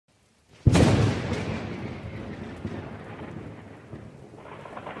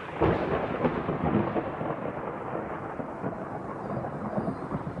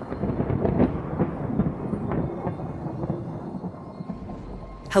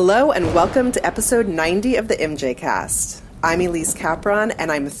Hello and welcome to episode 90 of the MJ Cast. I'm Elise Capron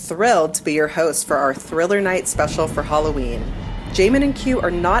and I'm thrilled to be your host for our Thriller Night special for Halloween. Jamin and Q are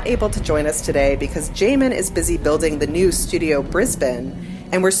not able to join us today because Jamin is busy building the new Studio Brisbane,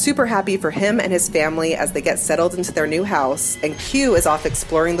 and we're super happy for him and his family as they get settled into their new house, and Q is off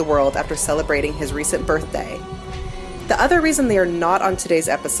exploring the world after celebrating his recent birthday. The other reason they are not on today's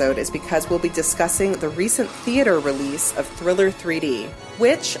episode is because we'll be discussing the recent theater release of Thriller 3D,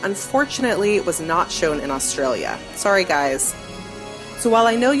 which unfortunately was not shown in Australia. Sorry guys. So while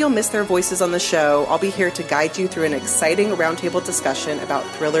I know you'll miss their voices on the show, I'll be here to guide you through an exciting roundtable discussion about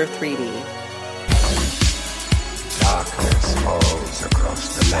Thriller 3D. Darkness falls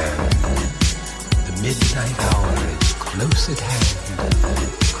across the land. The midnight hour is close at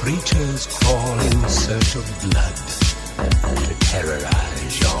hand. Creatures crawl in search of blood to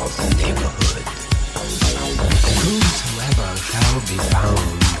terrorize your neighborhood. And whosoever shall be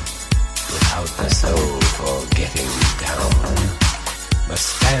found without the soul for getting down must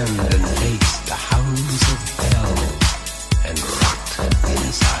stand and face the hounds of hell and rot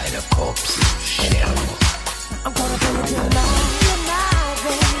inside a corpse's shell. I'm gonna bring it to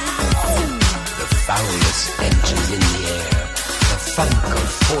the foulest stenches in the air, the funk of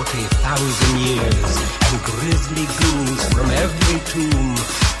 40,000 years, and grisly ghouls from every tomb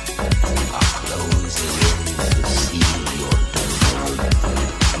are closing in to seal your doom.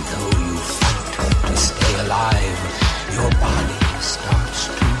 And though you fight to stay alive, your body starts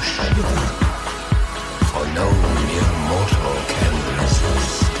to shiver, for no mere mortal can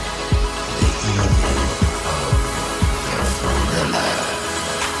resist the evil of the thriller.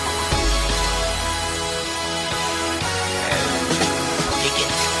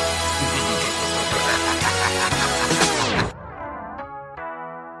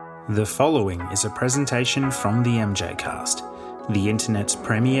 The following is a presentation from the MJ Cast, the internet's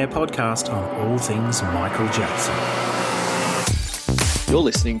premier podcast on all things Michael Jackson. You're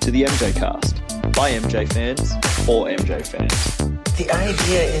listening to the MJ Cast, by MJ fans, for MJ fans. The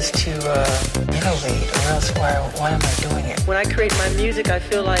idea is to innovate, or else why am I doing it? When I create my music, I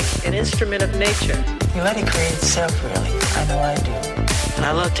feel like an instrument of nature. You let it create itself, really. I know I do. And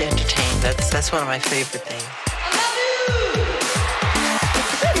I love to entertain. That's one of my favorite things.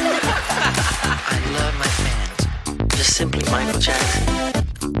 I love my fans. Just simply Michael Jackson.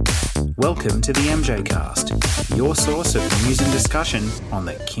 Welcome to the MJ Cast, your source of news and discussion on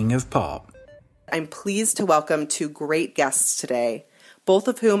the King of Pop. I'm pleased to welcome two great guests today, both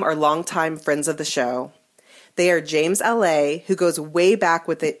of whom are longtime friends of the show. They are James L.A., who goes way back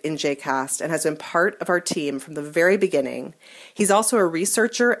with the MJ Cast and has been part of our team from the very beginning. He's also a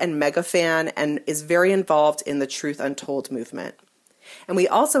researcher and mega fan and is very involved in the Truth Untold movement. And we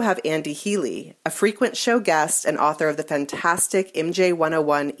also have Andy Healy, a frequent show guest and author of the fantastic MJ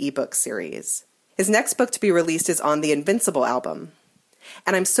 101 ebook series. His next book to be released is on the Invincible album.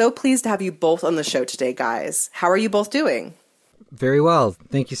 And I'm so pleased to have you both on the show today, guys. How are you both doing? Very well.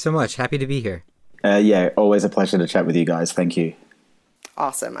 Thank you so much. Happy to be here. Yeah, always a pleasure to chat with you guys. Thank you.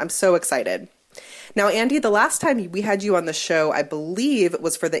 Awesome. I'm so excited. Now, Andy, the last time we had you on the show, I believe,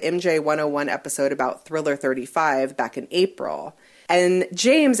 was for the MJ 101 episode about Thriller 35 back in April. And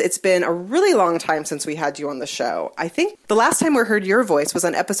James, it's been a really long time since we had you on the show. I think the last time we heard your voice was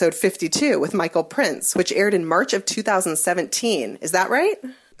on episode 52 with Michael Prince, which aired in March of 2017. Is that right?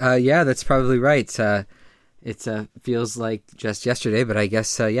 Yeah, that's probably right. It feels like just yesterday, but I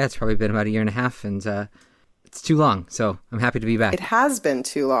guess, it's probably been about a year and a half, and it's too long. So I'm happy to be back. It has been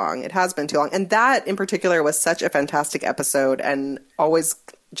too long. And that in particular was such a fantastic episode and always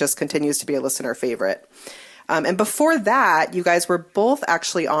just continues to be a listener favorite. And before that, you guys were both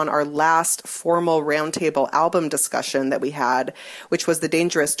actually on our last formal Roundtable album discussion that we had, which was the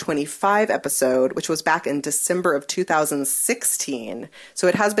Dangerous 25 episode, which was back in December of 2016. So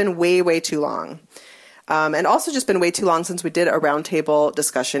it has been way, way too long. And also just been way too long since we did a Roundtable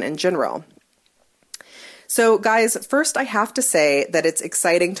discussion in general. So guys, first I have to say that it's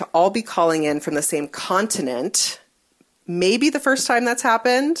exciting to all be calling in from the same continent. Maybe the first time that's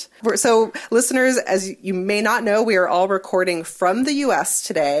happened. So listeners, as you may not know, we are all recording from the U.S.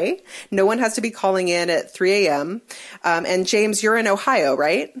 today. No one has to be calling in at 3 a.m. And James, you're in Ohio,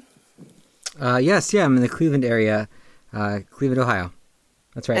 right? Yes, I'm in the Cleveland area, Cleveland, Ohio.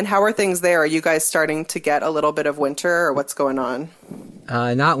 That's right. And how are things there? Are you guys starting to get a little bit of winter, or what's going on?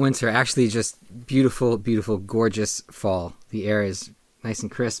 Not winter, actually just beautiful, beautiful, gorgeous fall. The air is nice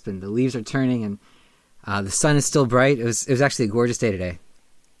and crisp and the leaves are turning and the sun is still bright. It was actually a gorgeous day today.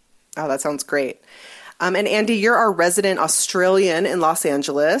 Oh, that sounds great. And Andy, you're our resident Australian in Los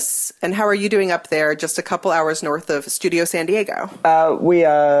Angeles. And how are you doing up there, just a couple hours north of Studio San Diego? We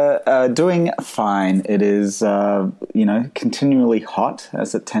are doing fine. It is, continually hot,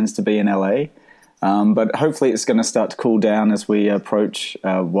 as it tends to be in LA. But hopefully it's going to start to cool down as we approach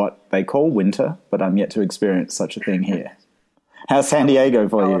what they call winter, but I'm yet to experience such a thing here. How's San Diego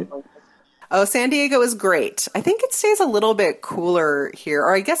for you? Oh, San Diego is great. I think it stays a little bit cooler here,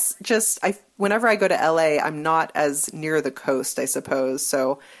 or I guess whenever I go to LA, I'm not as near the coast, I suppose.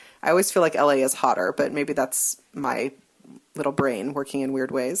 So I always feel like LA is hotter, but maybe that's my little brain working in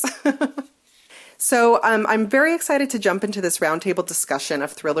weird ways. So I'm very excited to jump into this roundtable discussion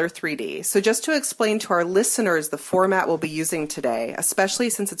of Thriller 3D. So just to explain to our listeners the format we'll be using today,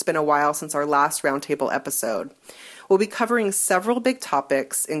 especially since it's been a while since our last roundtable episode, we'll be covering several big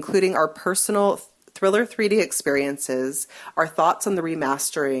topics, including our personal Thriller 3D experiences, our thoughts on the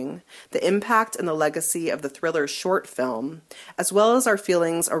remastering, the impact and the legacy of the Thriller short film, as well as our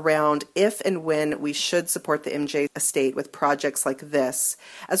feelings around if and when we should support the MJ estate with projects like this,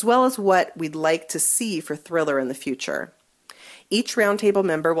 as well as what we'd like to see for Thriller in the future. Each roundtable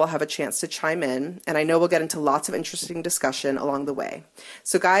member will have a chance to chime in, and I know we'll get into lots of interesting discussion along the way.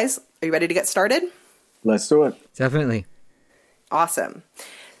 So guys, are you ready to get started? Let's do it. Definitely. Awesome.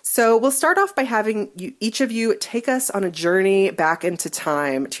 So we'll start off by having each of you take us on a journey back into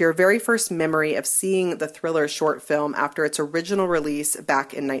time to your very first memory of seeing the Thriller short film after its original release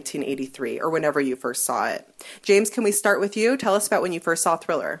back in 1983, or whenever you first saw it. James, can we start with you? Tell us about when you first saw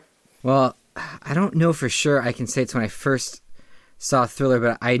Thriller. Well, I don't know for sure I can say it's when I first saw Thriller,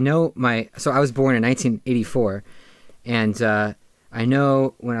 but I know so I was born in 1984, and I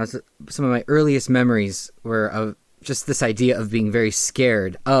know some of my earliest memories were of just this idea of being very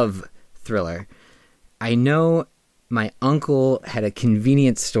scared of Thriller. I know my uncle had a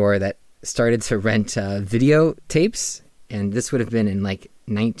convenience store that started to rent video tapes, and this would have been in like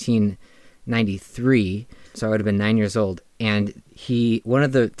 1993, so I would have been 9 years old. And one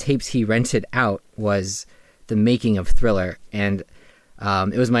of the tapes he rented out was the making of Thriller, and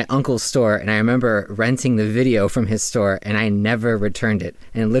it was my uncle's store, and I remember renting the video from his store, and I never returned it.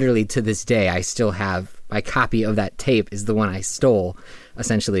 And literally to this day, I still have my copy of that tape is the one I stole,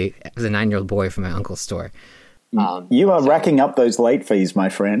 essentially, as a 9-year-old boy from my uncle's store. You are racking up those late fees, my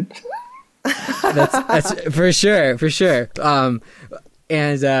friend. That's for sure.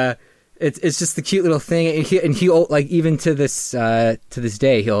 And it's just the cute little thing, and he like even to this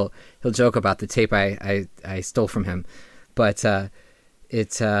day he'll joke about the tape I stole from him, but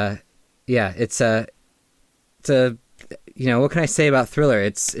it's what can I say about Thriller?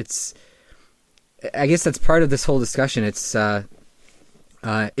 It's I guess that's part of this whole discussion. It's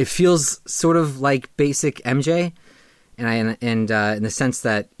it feels sort of like basic MJ, and in the sense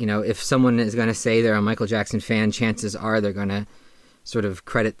that, if someone is going to say they're a Michael Jackson fan, chances are they're going to sort of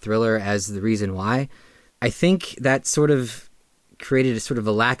credit Thriller as the reason why. I think that sort of created a sort of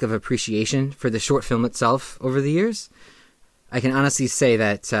a lack of appreciation for the short film itself over the years. I can honestly say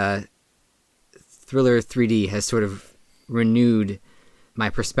that Thriller 3D has sort of renewed my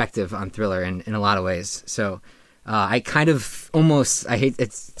perspective on Thriller in a lot of ways. So I kind of almost,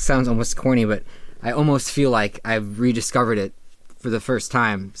 it sounds almost corny, but I almost feel like I've rediscovered it for the first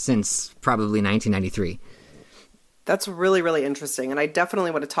time since probably 1993. That's really, really interesting. And I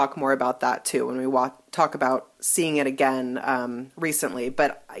definitely want to talk more about that too when we talk about seeing it again recently.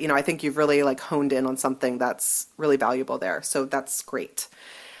 But, I think you've really honed in on something that's really valuable there. So that's great.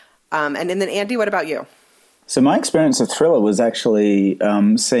 And then Andy, what about you? So my experience of Thriller was actually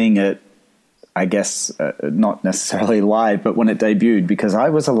seeing it, I guess, not necessarily live, but when it debuted, because I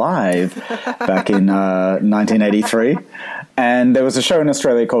was alive back in 1983. And there was a show in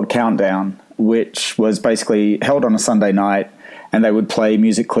Australia called Countdown, which was basically held on a Sunday night, and they would play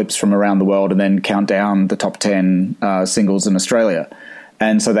music clips from around the world and then count down the top 10 singles in Australia.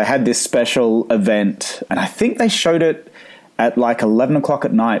 And so they had this special event, and I think they showed it at 11 o'clock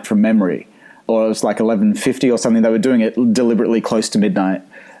at night from memory, or it was 11:50 or something. They were doing it deliberately close to midnight.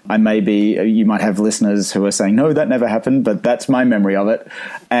 You might have listeners who are saying, no, that never happened, but that's my memory of it.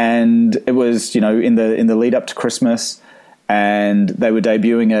 And it was, in the lead up to Christmas, and they were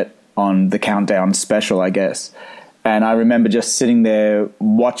debuting it on the Countdown special, I guess. And I remember just sitting there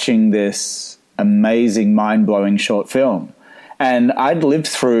watching this amazing, mind-blowing short film. And I'd lived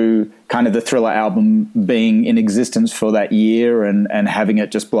through kind of the Thriller album being in existence for that year, and having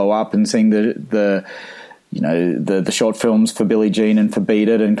it just blow up, and seeing the short films for Billie Jean and for Beat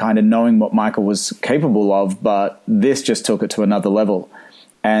It, and kind of knowing what Michael was capable of. But this just took it to another level.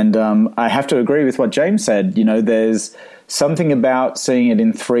 And I have to agree with what James said. You know, there's something about seeing it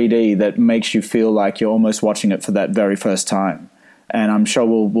in 3D that makes you feel like you're almost watching it for that very first time. And I'm sure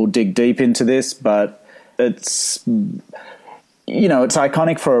we'll dig deep into this, but it's, you know, it's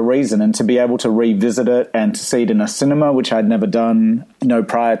iconic for a reason. And to be able to revisit it and to see it in a cinema, which I'd never done, you know,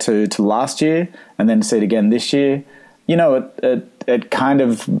 prior to last year, and then to see it again this year, you know, it kind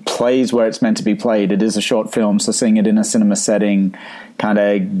of plays where it's meant to be played. It is a short film, so seeing it in a cinema setting kind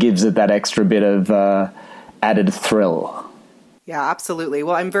of gives it that extra bit of added thrill. Yeah, absolutely.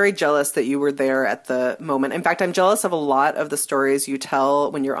 Well, I'm very jealous that you were there at the moment. In fact, I'm jealous of a lot of the stories you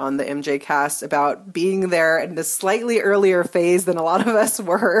tell when you're on the MJ cast about being there in a slightly earlier phase than a lot of us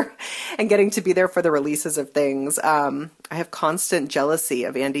were and getting to be there for the releases of things. I have constant jealousy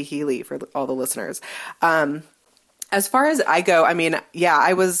of Andy Healy for all the listeners. As far as I go, I mean, yeah,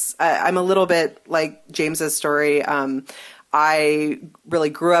 I'm a little bit like James's story. I really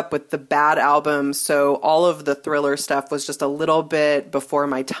grew up with the Bad album, so all of the Thriller stuff was just a little bit before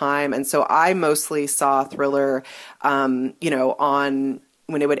my time. And so I mostly saw Thriller, you know,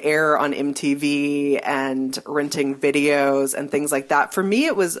 when it would air on MTV and renting videos and things like that. For me,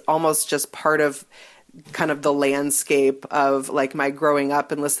 it was almost just part of kind of the landscape of like my growing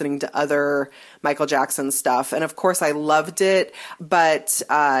up and listening to other Michael Jackson stuff. And of course I loved it, but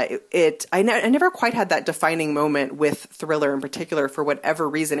I never quite had that defining moment with Thriller in particular for whatever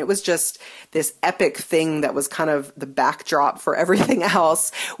reason. It was just this epic thing that was kind of the backdrop for everything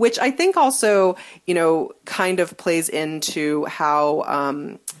else, which I think also, you know, kind of plays into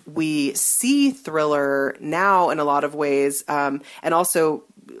how we see Thriller now in a lot of ways, and also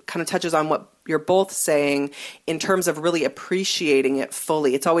kind of touches on what you're both saying in terms of really appreciating it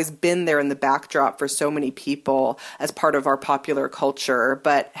fully. It's always been there in the backdrop for so many people as part of our popular culture,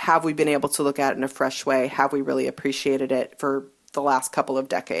 but have we been able to look at it in a fresh way? Have we really appreciated it for the last couple of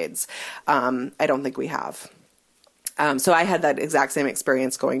decades? I don't think we have. So I had that exact same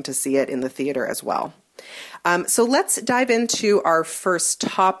experience going to see it in the theater as well. So let's dive into our first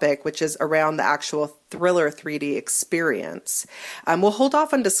topic, which is around the actual Thriller 3D experience. We'll hold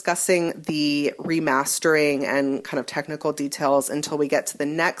off on discussing the remastering and kind of technical details until we get to the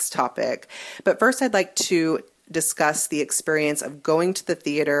next topic. But first, I'd like to discuss the experience of going to the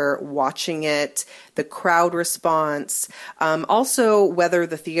theater, watching it, the crowd response, also whether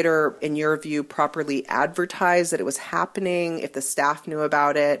the theater, in your view, properly advertised that it was happening, if the staff knew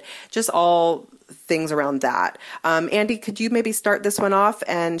about it, just all things around that. Andy, could you maybe start this one off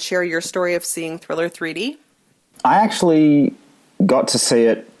and share your story of seeing Thriller 3D? I actually got to see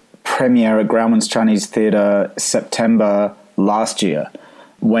it premiere at Grauman's Chinese Theatre September last year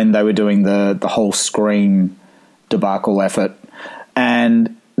when they were doing the whole Scream debacle effort.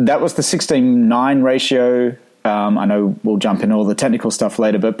 And that was the 16:9 ratio. I know we'll jump into all the technical stuff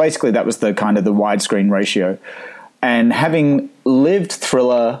later, but basically that was the kind of the widescreen ratio. And having lived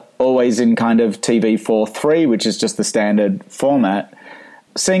Thriller always in kind of TV 4:3, which is just the standard format,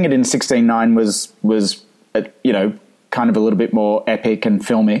 seeing it in 16:9 was you know, kind of a little bit more epic and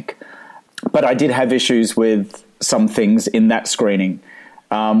filmic. But I did have issues with some things in that screening.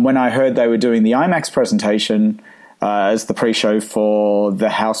 When I heard they were doing the IMAX presentation as the pre-show for The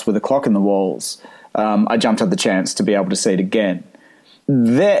House with a Clock in the Walls, I jumped at the chance to be able to see it again.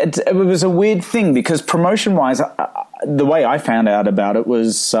 It was a weird thing because promotion-wise, the way I found out about it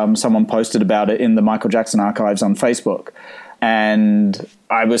was someone posted about it in the Michael Jackson archives on Facebook. And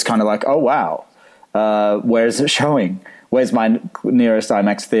I was kind of like, oh, wow, where is it showing? Where's my nearest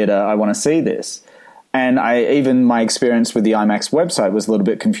IMAX theater? I want to see this. And even my experience with the IMAX website was a little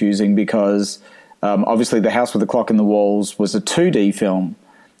bit confusing because obviously The House with the Clock in the Walls was a 2D film.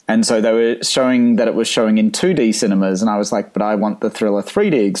 And so they were showing that it was showing in 2D cinemas. And I was like, but I want the Thriller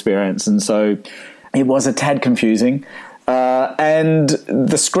 3D experience. And so it was a tad confusing. And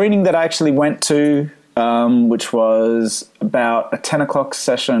the screening that I actually went to, which was about a 10 o'clock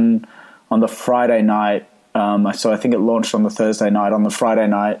session on the Friday night. So I think it launched on the Thursday night, on the Friday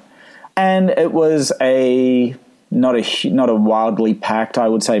night. And it was not a wildly packed, I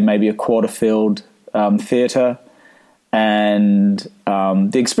would say maybe a quarter filled theatre. And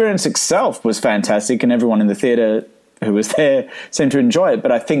the experience itself was fantastic, and everyone in the theatre who was there seemed to enjoy it.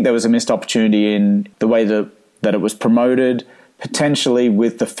 But I think there was a missed opportunity in the way that it was promoted, potentially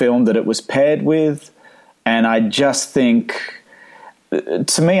with the film that it was paired with. And I just think,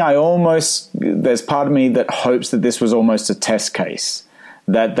 to me, there's part of me that hopes that this was almost a test case,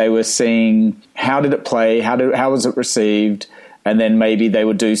 that they were seeing how did it play, how was it received, and then maybe they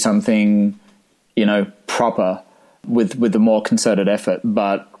would do something, you know, proper with a more concerted effort.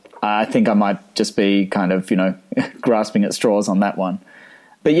 But I think I might just be kind of, you know, grasping at straws on that one.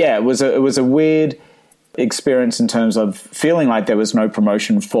 But yeah, it was a weird experience in terms of feeling like there was no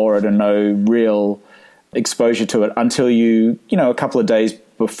promotion for it and no real exposure to it until a couple of days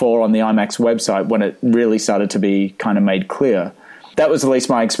before on the IMAX website when it really started to be kind of made clear. That was at least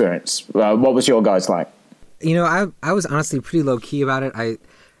my experience. What was your guys like? I was honestly pretty low key about it. I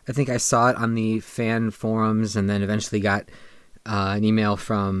think I saw it on the fan forums and then eventually got an email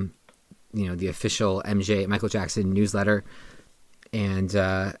from the official MJ Michael Jackson newsletter, and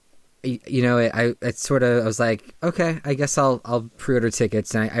I was like, okay, I guess I'll pre-order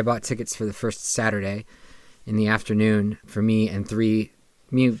tickets, and I bought tickets for the first Saturday in the afternoon for me and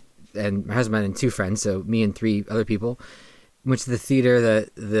my husband and 2 friends, so me and 3 other people. Went to the theater.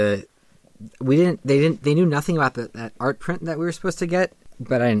 They knew nothing about that art print that we were supposed to get,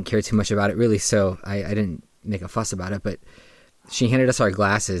 but I didn't care too much about it really, so I didn't make a fuss about it. But she handed us our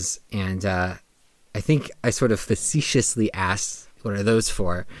glasses, and I think I sort of facetiously asked, "What are those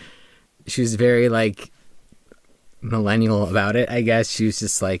for?" She was very millennial about it, I guess. She was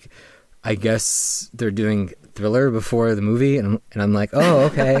just like, "I guess they're doing Thriller before the movie," and I'm like, "Oh,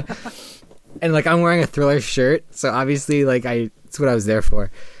 okay." And I'm wearing a Thriller shirt, so obviously it's what I was there for.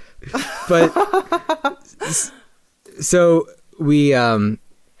 But so we go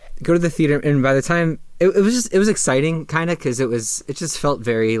to the theater, and by the time it was exciting, kind of, because it just felt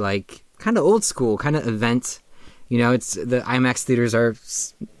very kind of old school, kind of event. It's the IMAX theaters are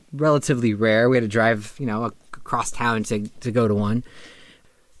relatively rare. We had to drive across town to go to one.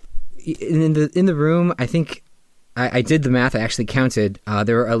 In the room, I think I did the math. I actually counted.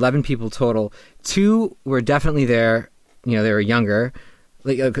 There were 11 people total. 2 were definitely there. They were younger,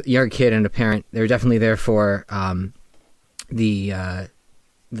 like a young kid and a parent. They were definitely there for the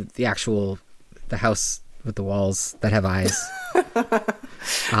actual the house with the walls that have eyes.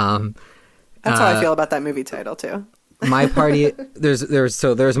 That's how I feel about that movie title too. My party. There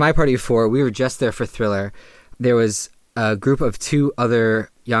was my party of 4. We were just there for Thriller. There was a group of 2 other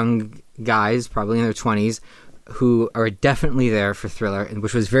young guys, probably in their 20s, who are definitely there for Thriller,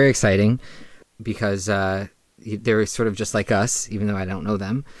 which was very exciting because they were sort of just like us, even though I don't know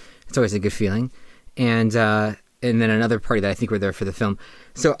them. It's always a good feeling. And then another party that I think were there for the film.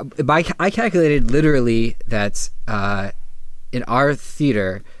 So I calculated literally that in our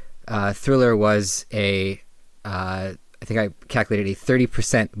theater, Thriller was I think I calculated a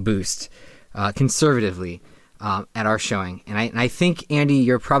 30% boost conservatively at our showing. And I think, Andy,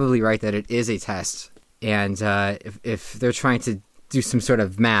 you're probably right that it is a test. And if they're trying to do some sort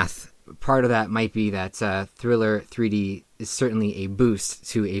of math, part of that might be that Thriller 3D is certainly a boost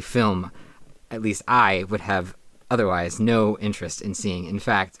to a film. At least I would have otherwise no interest in seeing. In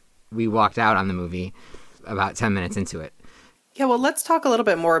fact, we walked out on the movie about 10 minutes into it. Yeah, well, let's talk a little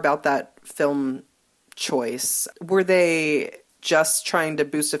bit more about that film choice. Were they just trying to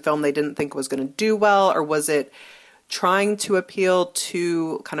boost a film they didn't think was going to do well, or was it trying to appeal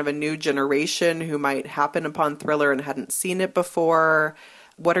to kind of a new generation who might happen upon Thriller and hadn't seen it before?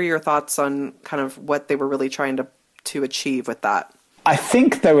 What are your thoughts on kind of what they were really trying to achieve with that? I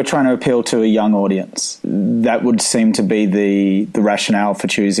think they were trying to appeal to a young audience. That would seem to be the rationale for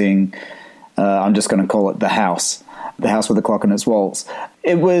choosing, I'm just going to call it the house with the clock on its walls.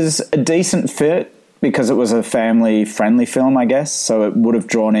 It was a decent fit because it was a family-friendly film, I guess, so it would have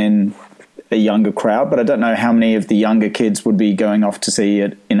drawn in a younger crowd, but I don't know how many of the younger kids would be going off to see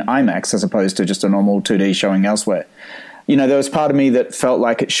it in IMAX as opposed to just a normal 2D showing elsewhere. There was part of me that felt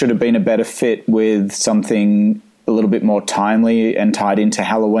like it should have been a better fit with something a little bit more timely and tied into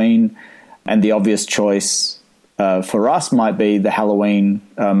Halloween, and the obvious choice for us might be the Halloween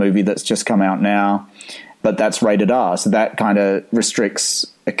movie that's just come out now, but that's rated R, so that kind of restricts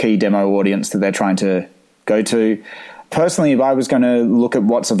a key demo audience that they're trying to go to. Personally, if I was going to look at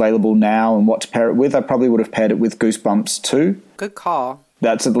what's available now and what to pair it with, I probably would have paired it with Goosebumps 2. Good call.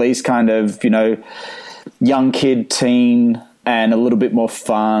 That's at least kind of, young kid, teen, and a little bit more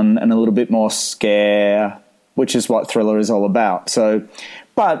fun and a little bit more scare, which is what Thriller is all about. So,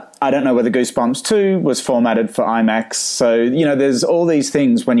 but I don't know whether Goosebumps 2 was formatted for IMAX. So, there's all these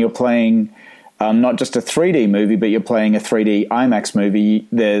things when you're playing not just a 3D movie, but you're playing a 3D IMAX movie.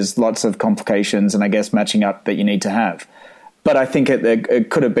 There's lots of complications and I guess matching up that you need to have. But I think it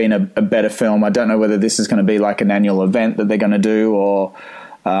could have been a better film. I don't know whether this is going to be like an annual event that they're going to do or,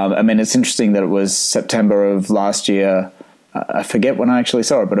 it's interesting that it was September of last year. I forget when I actually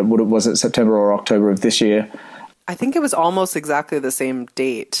saw it, but was it September or October of this year? I think it was almost exactly the same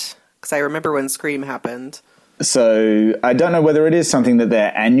date because I remember when Scream happened. So I don't know whether it is something that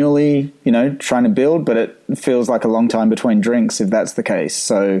they're annually, trying to build, but it feels like a long time between drinks if that's the case.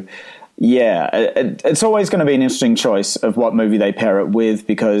 So, Yeah, it's always going to be an interesting choice of what movie they pair it with,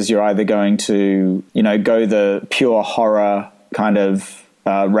 because you're either going to, go the pure horror kind of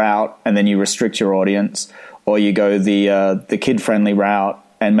route and then you restrict your audience, or you go the kid-friendly route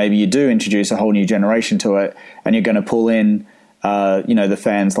and maybe you do introduce a whole new generation to it and you're going to pull in, the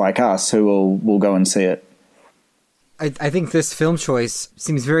fans like us who will go and see it. I think this film choice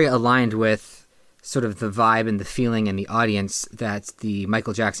seems very aligned with sort of the vibe and the feeling and the audience that the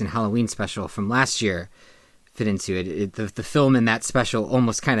Michael Jackson Halloween special from last year fit into it. The film in that special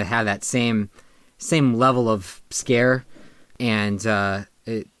almost kind of had that same level of scare, and I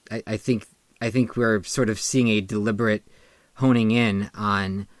think we're sort of seeing a deliberate honing in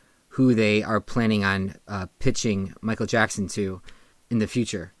on who they are planning on pitching Michael Jackson to in the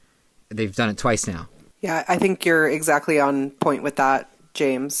future. They've done it twice now. Yeah, I think you're exactly on point with that,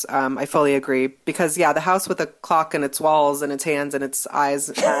 James. I fully agree, because the house with a clock in its walls and its hands and its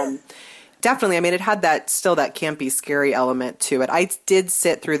eyes, definitely. I mean, it had that campy, scary element to it. I did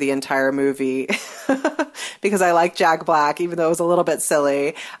sit through the entire movie because I like Jack Black, even though it was a little bit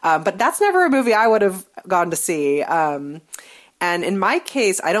silly. But that's never a movie I would have gone to see. And in my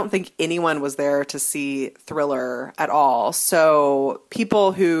case, I don't think anyone was there to see Thriller at all. So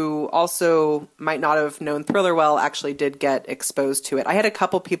people who also might not have known Thriller well actually did get exposed to it. I had a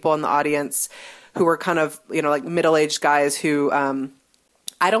couple people in the audience who were kind of, like middle-aged guys who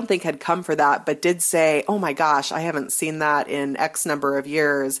I don't think had come for that, but did say, oh my gosh, I haven't seen that in X number of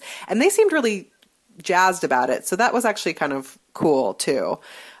years. And they seemed really jazzed about it. So that was actually kind of cool too.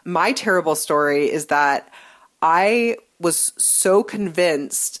 My terrible story is that I was so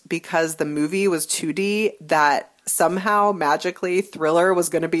convinced, because the movie was 2D, that somehow magically Thriller was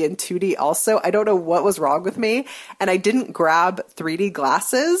going to be in 2D also. I don't know what was wrong with me. And I didn't grab 3D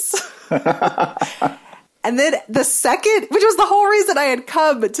glasses. And then the second, which was the whole reason I had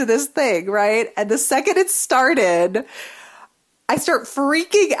come to this thing, right? And the second it started, I start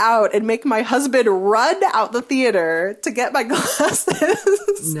freaking out and make my husband run out the theater to get my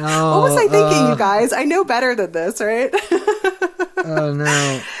glasses. No. What was I thinking, you guys? I know better than this, right? Oh,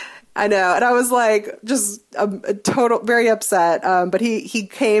 no. I know. And I was like, just very upset. But he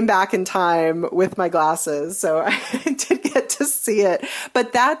came back in time with my glasses. So I did get to see it.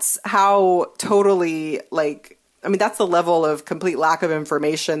 But that's how totally, that's the level of complete lack of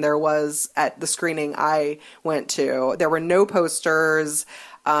information there was at the screening I went to. There were no posters.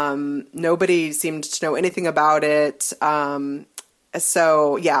 Nobody seemed to know anything about it.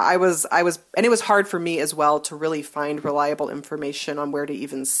 So yeah, I was, and it was hard for me as well to really find reliable information on where to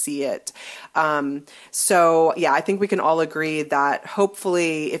even see it. So yeah, I think we can all agree that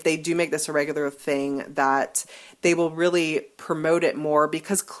hopefully if they do make this a regular thing, that they will really promote it more,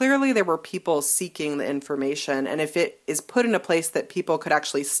 because clearly there were people seeking the information. And if it is put in a place that people could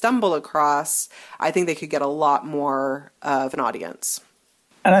actually stumble across, I think they could get a lot more of an audience.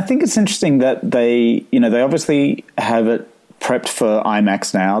 And I think it's interesting that they obviously have it prepped for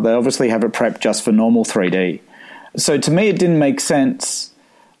IMAX now. They obviously have it prepped just for normal 3D. So to me, it didn't make sense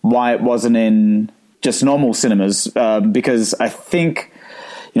why it wasn't in just normal cinemas, because I think,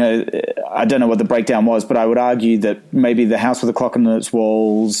 I don't know what the breakdown was, but I would argue that maybe The House with a Clock on its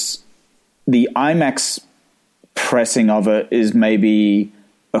Walls, the IMAX pressing of it is maybe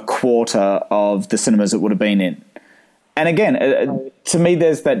a quarter of the cinemas it would have been in. And again, to me,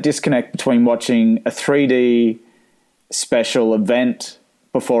 there's that disconnect between watching a 3D special event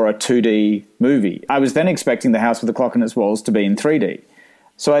before a 2D movie. I was then expecting The House with the Clock on its Walls to be in 3D.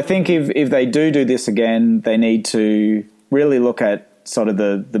 So I think if they do this again, they need to really look at sort of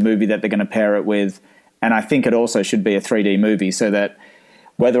the movie that they're going to pair it with. And I think it also should be a 3D movie, so that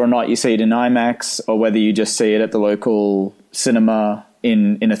whether or not you see it in IMAX or whether you just see it at the local cinema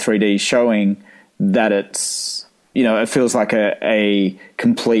in a 3D showing, that it's, it feels like a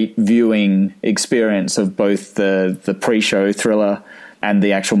complete viewing experience of both the pre-show Thriller and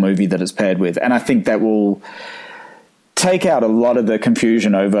the actual movie that it's paired with. And I think that will take out a lot of the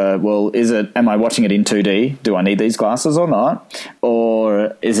confusion over, well, am I watching it in 2D? Do I need these glasses or not?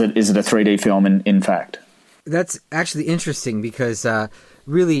 Or is it a 3D film in fact? That's actually interesting, because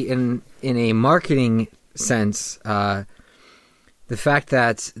really in a marketing sense, the fact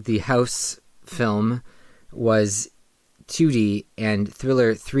that the House film was 2D and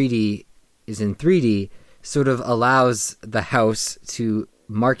Thriller 3D is in 3D sort of allows the House to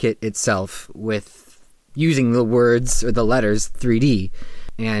market itself with using the words or the letters 3D.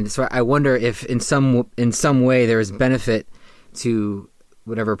 And so I wonder if in some way there is benefit to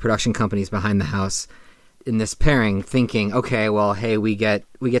whatever production companies behind the House in this pairing, thinking, okay, well, hey, we get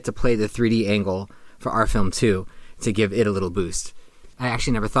to play the 3D angle for our film too, to give it a little boost. I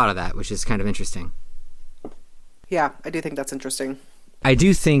actually never thought of that, which is kind of interesting. Yeah, I do think that's interesting. I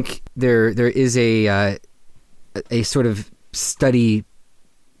do think there is a sort of study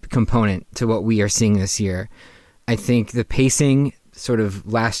component to what we are seeing this year. I think the pacing sort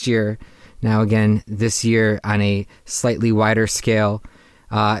of last year, now again this year on a slightly wider scale,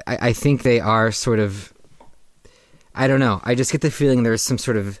 I think they are sort of, I don't know, I just get the feeling there's some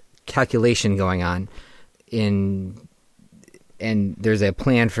sort of calculation going on and there's a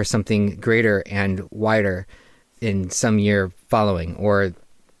plan for something greater and wider in some year following, or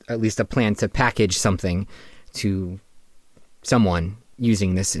at least a plan to package something to someone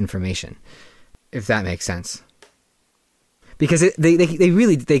using this information, if that makes sense. Because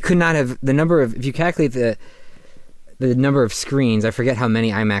they could not have, the number of, if you calculate the number of screens, I forget how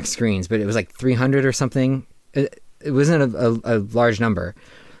many IMAX screens, but it was like 300 or something. It wasn't a large number.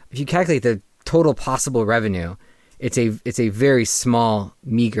 If you calculate the total possible revenue, it's a very small,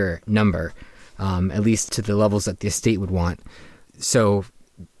 meager number, at least to the levels that the estate would want. So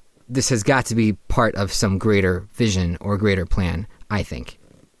this has got to be part of some greater vision or greater plan, I think.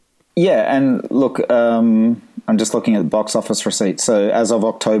 Yeah, and look, I'm just looking at the box office receipts. So as of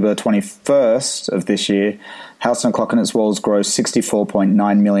October 21st of this year, House on a Clock on Its Walls grossed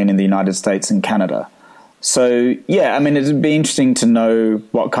 $64.9 million in the United States and Canada. So, yeah, I mean, it'd be interesting to know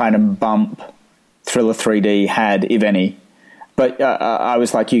what kind of bump Thriller 3D had, if any. But I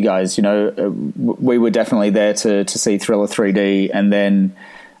was like you guys, you know, we were definitely there to see Thriller 3D and then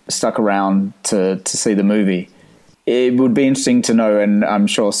stuck around to see the movie. It would be interesting to know, and I'm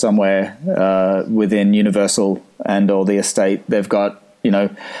sure somewhere within Universal and or the estate, they've got, you know,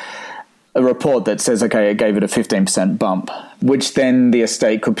 a report that says, okay, it gave it a 15% bump, which then the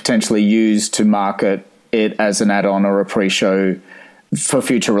estate could potentially use to market it as an add-on or a pre-show for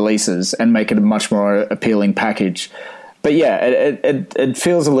future releases and make it a much more appealing package. But yeah, it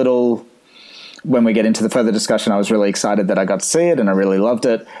feels a little, when we get into the further discussion, I was really excited that I got to see it and I really loved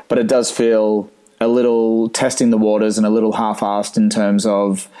it, but it does feel a little testing the waters and a little half-assed in terms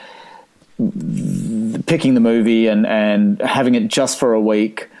of picking the movie and having it just for a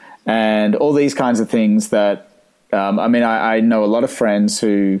week and all these kinds of things that, I mean, I know a lot of friends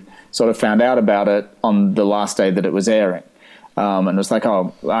who sort of found out about it on the last day that it was airing. And it was like,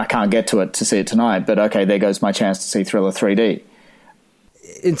 oh, I can't get to it to see it tonight, but okay, there goes my chance to see Thriller 3D.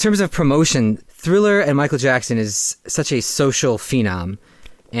 In terms of promotion, Thriller and Michael Jackson is such a social phenom,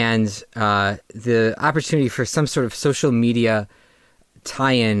 and the opportunity for some sort of social media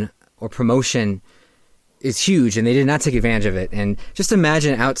tie-in or promotion is huge, and they did not take advantage of it. And just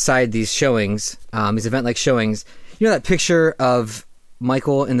imagine outside these showings, these event-like showings, you know that picture of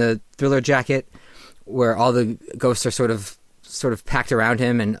Michael in the Thriller jacket where all the ghosts are sort of packed around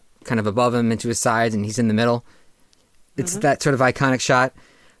him and kind of above him and to his sides, and he's in the middle. It's that sort of iconic shot.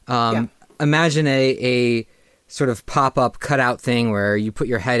 Imagine a sort of pop-up cutout thing where you put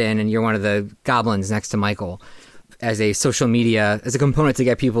your head in and you're one of the goblins next to Michael as a social media, as a component to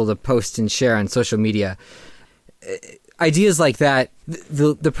get people to post and share on social media. Ideas like that,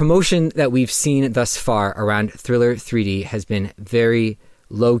 the promotion that we've seen thus far around Thriller 3D has been very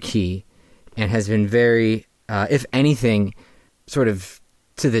low-key and has been very, if anything, sort of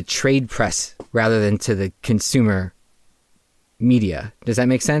to the trade press rather than to the consumer media. Does that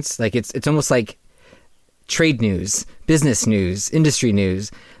make sense? Like it's almost like trade news, business news, industry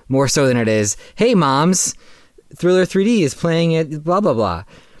news, more so than it is, hey moms, Thriller 3D is playing it, blah, blah, blah.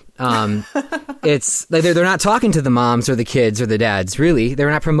 It's like they're not talking to the moms or the kids or the dads, really. They're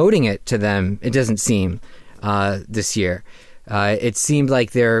not promoting it to them, it doesn't seem, this year. It seemed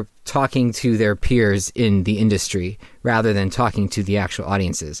like they're talking to their peers in the industry rather than talking to the actual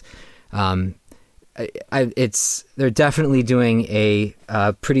audiences. They're definitely doing a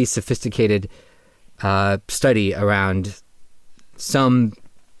pretty sophisticated study around some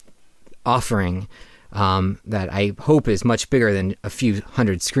offering that I hope is much bigger than a few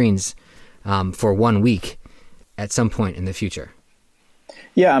hundred screens for 1 week at some point in the future.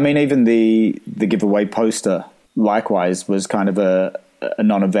 Yeah, I mean, even the giveaway poster, likewise, was kind of a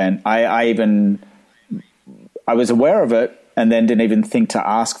non-event. I was aware of it and then didn't even think to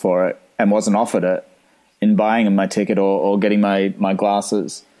ask for it and wasn't offered it in buying my ticket or getting my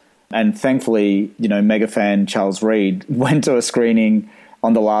glasses. And thankfully, you know, mega fan Charles Reed went to a screening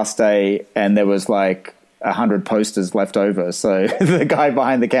on the last day and there was like 100 posters left over. So the guy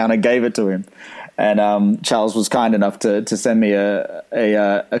behind the counter gave it to him. And Charles was kind enough to send me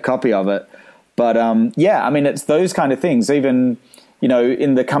a copy of it. But yeah, I mean, it's those kind of things. Even, you know,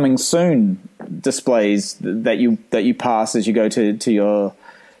 in the coming soon displays that you pass as you go to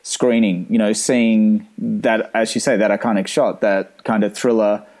screening, you know, seeing that, as you say, that iconic shot, that kind of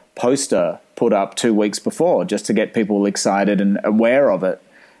Thriller poster put up 2 weeks before, just to get people excited and aware of it,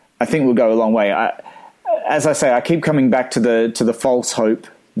 I think will go a long way. As I say, I keep coming back to the false hope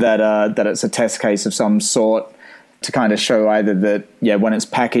that it's a test case of some sort, to kind of show either that, when it's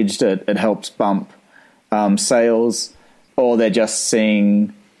packaged, it helps bump sales, or they're just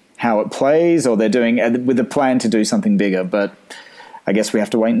seeing how it plays, or they're doing with a plan to do something bigger. But I guess we have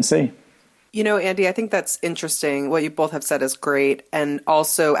to wait and see. You know, Andy, I think that's interesting. What you both have said is great, and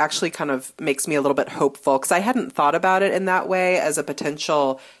also actually kind of makes me a little bit hopeful, because I hadn't thought about it in that way, as a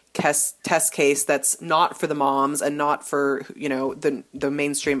potential test case that's not for the moms and not for, you know, the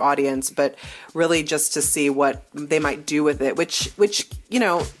mainstream audience, but really just to see what they might do with it, which you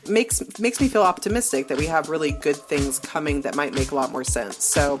know, makes me feel optimistic that we have really good things coming that might make a lot more sense.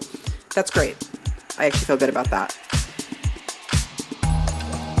 So that's great. I actually feel good about that.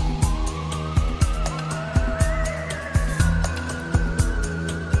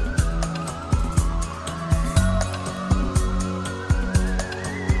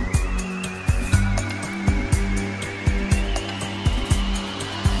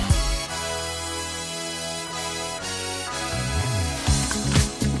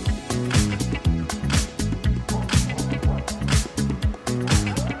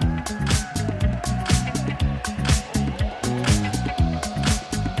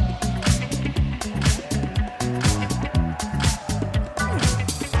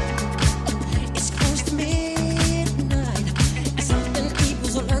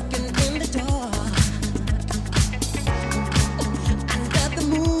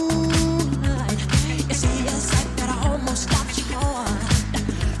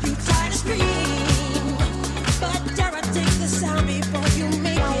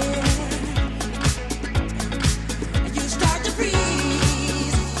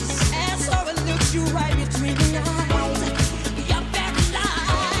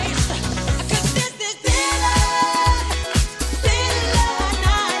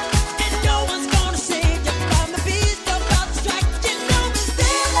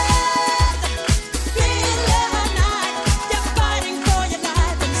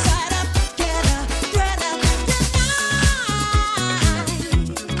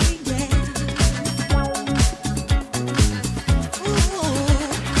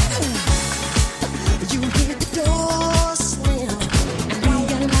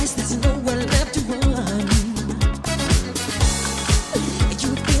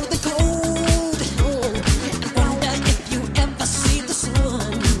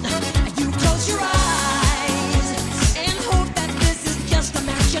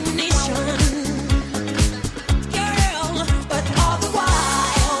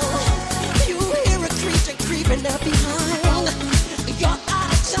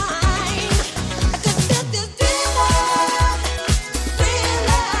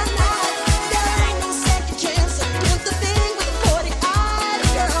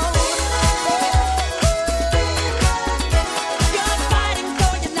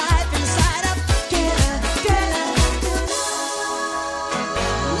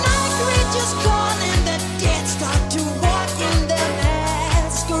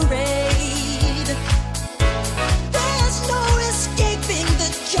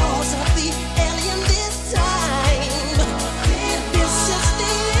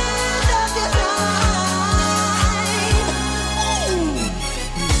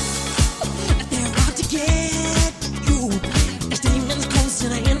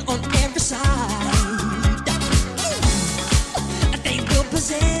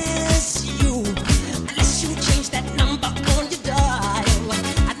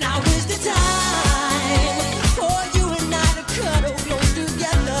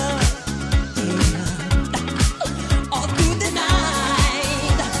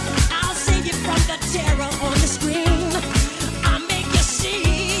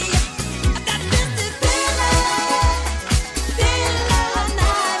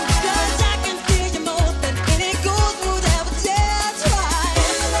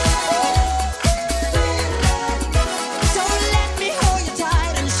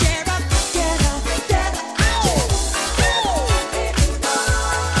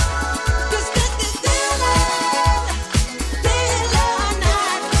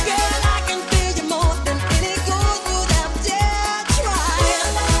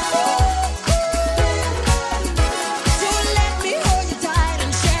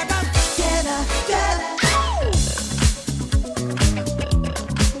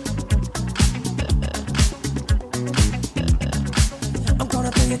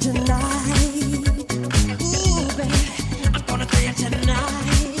 Tonight, ooh, baby, I'm gonna tell you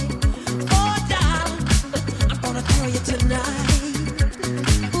tonight.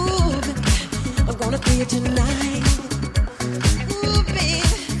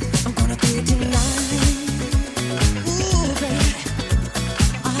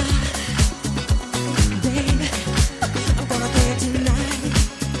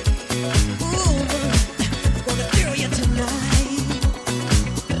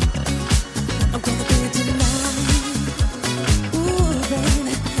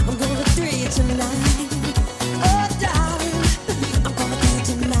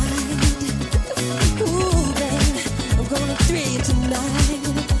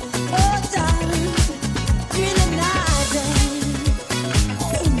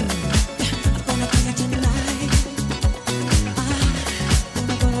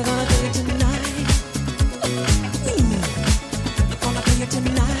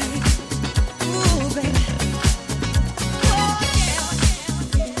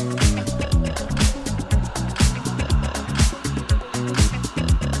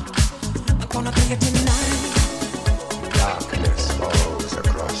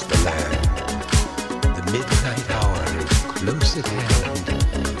 at hand.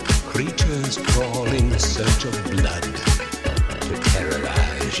 Creatures crawl in search of blood to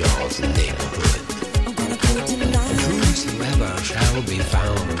terrorize y'all's neighborhood. And whosoever shall be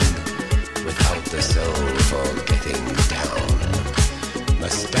found without the soul for getting down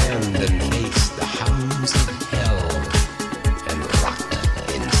must stand and face the hounds of hell and rot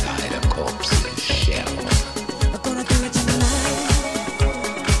inside a corpse's shell.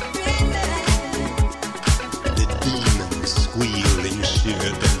 The demons squeal in sheer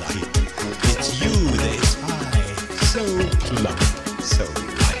delight. It's you they spy, so plump, so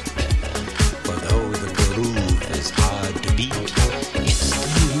light. For though the groove is hard to beat, yet still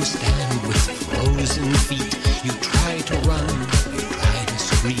you stand with frozen feet. You try to run, you try to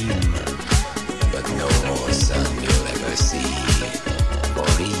scream, but no more sun you'll ever see. For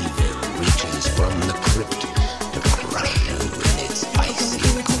evil reaches from the crypt to crush you in its icy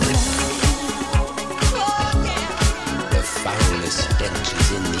grip. The foulest stench is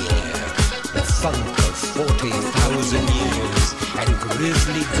in the air, the funk of 40,000 years, and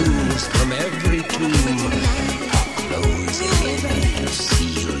grisly ghouls from every tomb are closing in to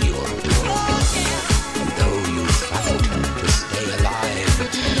seal your doom. And though you fight to stay alive,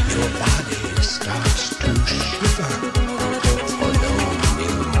 your body starts to shiver, for no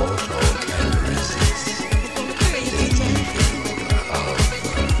mere mortal can resist the evil of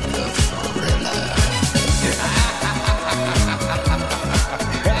the thriller.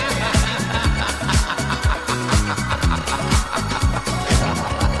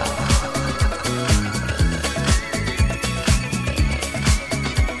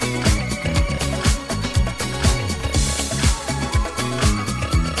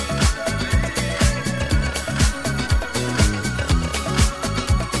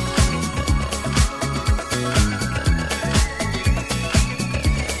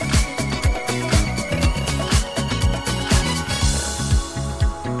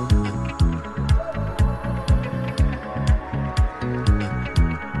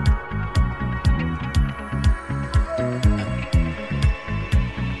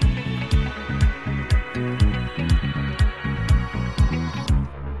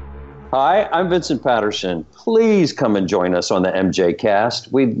 Hi, I'm Vincent Patterson. Please come and join us on the MJ Cast.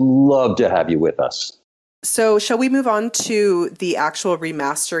 We'd love to have you with us. So shall we move on to the actual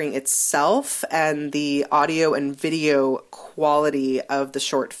remastering itself and the audio and video quality of the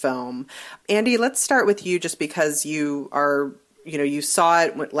short film? Andy, let's start with you just because you are, you saw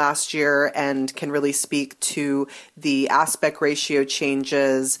it last year and can really speak to the aspect ratio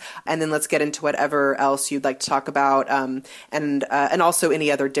changes. And then let's get into whatever else you'd like to talk about. And also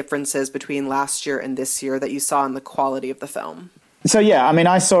any other differences between last year and this year that you saw in the quality of the film. So, yeah, I mean,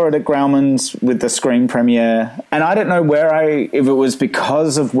 I saw it at Grauman's with the screen premiere, and I don't know if it was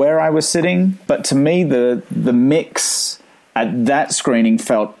because of where I was sitting, but to me, the mix at that screening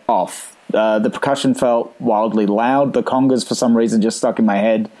felt off. The percussion felt wildly loud. The congas, for some reason, just stuck in my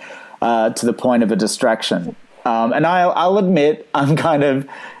head to the point of a distraction. And I'll admit, I'm kind of,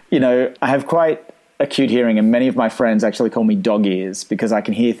 I have quite acute hearing, and many of my friends actually call me dog ears because I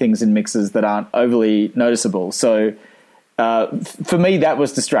can hear things in mixes that aren't overly noticeable. So for me, that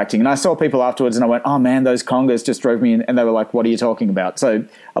was distracting. And I saw people afterwards and I went, oh man, those congas just drove me in. And they were like, what are you talking about? So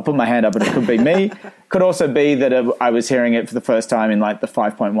I put my hand up and it could be me. Could also be that I was hearing it for the first time in like the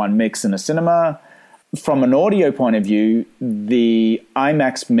 5.1 mix in a cinema. From an audio point of view, the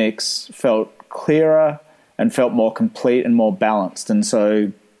IMAX mix felt clearer and felt more complete and more balanced. And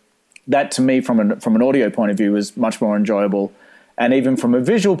so that to me, from an audio point of view, was much more enjoyable. And even from a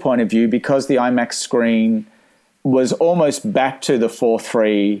visual point of view, because the IMAX screen was almost back to the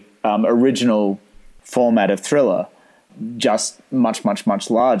 4:3 original format of Thriller, just much, much,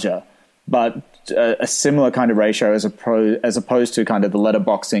 much larger, but a similar kind of ratio as opposed to kind of the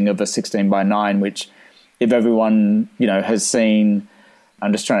letterboxing of a 16:9, which if everyone, has seen,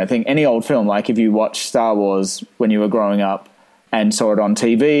 I'm just trying to think, any old film, like if you watched Star Wars when you were growing up and saw it on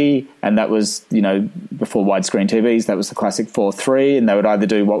TV, and that was, before widescreen TVs, that was the classic 4:3, and they would either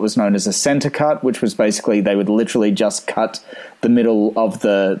do what was known as a center cut, which was basically they would literally just cut the middle of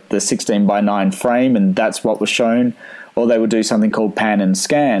the 16:9 frame, and that's what was shown, or they would do something called pan and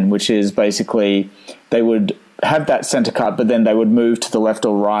scan, which is basically they would have that center cut, but then they would move to the left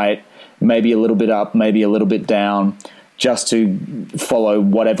or right, maybe a little bit up, maybe a little bit down, just to follow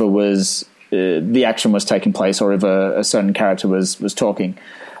whatever was the action was taking place, or if a certain character was talking.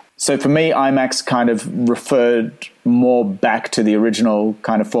 So for me, IMAX kind of referred more back to the original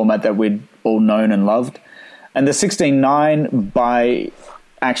kind of format that we'd all known and loved. And the 16:9, by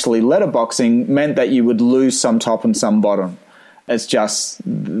actually letterboxing, meant that you would lose some top and some bottom. It's just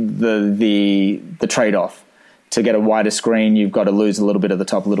the trade-off. to get a wider screen, you've got to lose a little bit of the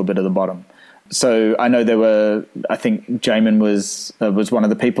top, a little bit of the bottom. So I know I think Jamin was one of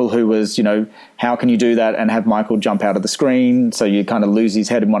the people who was, how can you do that and have Michael jump out of the screen? So you kind of lose his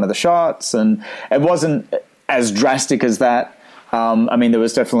head in one of the shots. And it wasn't as drastic as that. There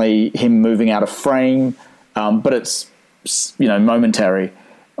was definitely him moving out of frame, but it's, momentary.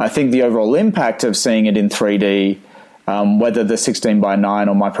 I think the overall impact of seeing it in 3D, whether the 16:9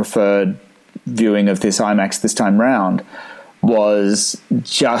 or my preferred viewing of this IMAX this time round, was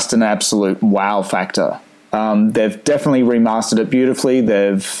just an absolute wow factor. They've definitely remastered it beautifully.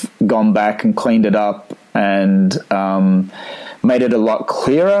 They've gone back and cleaned it up and made it a lot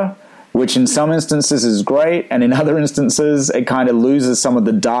clearer, which in some instances is great, and in other instances it kind of loses some of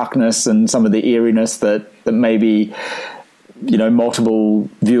the darkness and some of the eeriness that maybe multiple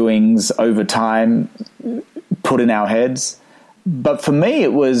viewings over time put in our heads. But for me,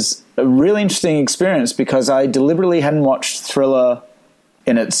 it was a really interesting experience because I deliberately hadn't watched Thriller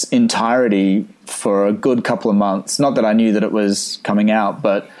in its entirety for a good couple of months. Not that I knew that it was coming out,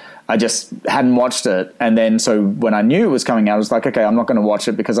 but I just hadn't watched it. And then so when I knew it was coming out, I was like, okay, I'm not going to watch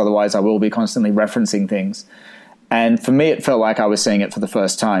it because otherwise I will be constantly referencing things. And for me, it felt like I was seeing it for the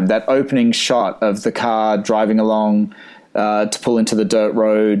first time. That opening shot of the car driving along to pull into the dirt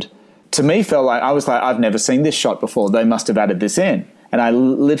road, to me felt like, I was like, I've never seen this shot before. They must have added this in. And I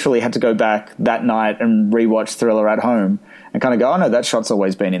literally had to go back that night and rewatch Thriller at home and kind of go, oh no, that shot's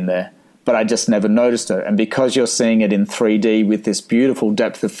always been in there. But I just never noticed it. And because you're seeing it in 3D with this beautiful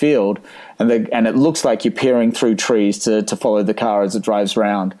depth of field, and it looks like you're peering through trees to follow the car as it drives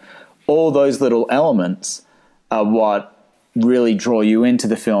around, all those little elements are what really draw you into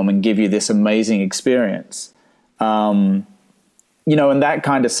the film and give you this amazing experience. And that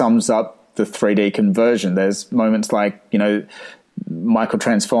kind of sums up the 3D conversion. There's moments like, Michael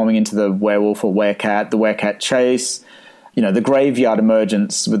transforming into the werewolf or werecat, the werecat chase, the graveyard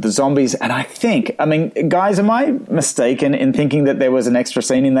emergence with the zombies. And guys, am I mistaken in thinking that there was an extra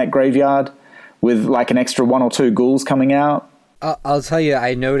scene in that graveyard with like an extra 1 or 2 ghouls coming out? I'll tell you,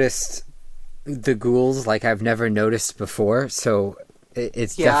 I noticed the ghouls like I've never noticed before. So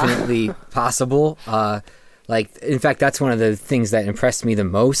it's definitely possible. In fact, that's one of the things that impressed me the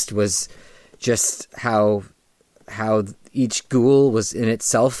most was just how each ghoul was in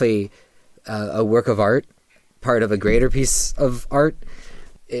itself a work of art, part of a greater piece of art,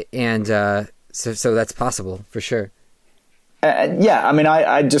 and so that's possible for sure.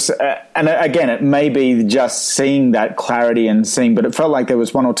 I just and again, it may be just seeing that clarity and seeing, but it felt like there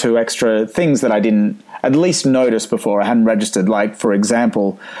was 1 or 2 extra things that I didn't at least notice before. I hadn't registered. Like, for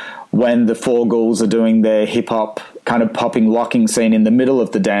example, when the 4 ghouls are doing their hip-hop kind of popping locking scene in the middle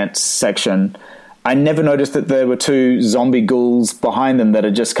of the dance section, I never noticed that there were 2 zombie ghouls behind them that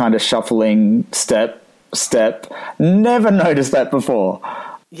are just kind of shuffling step. Never noticed that before.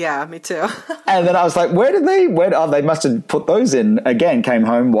 Yeah, me too. And then I was like, they must have put those in. Again, came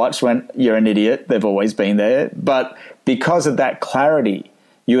home, watched, went, you're an idiot. They've always been there. But because of that clarity,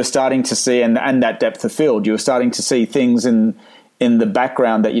 you were starting to see, and that depth of field, you were starting to see things in the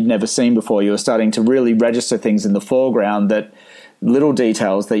background that you'd never seen before. You were starting to really register things in the foreground, that little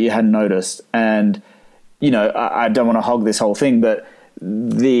details that you hadn't noticed. And, I don't want to hog this whole thing, but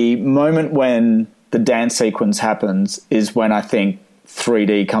the moment when the dance sequence happens is when I think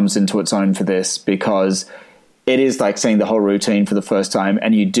 3D comes into its own for this, because it is like seeing the whole routine for the first time,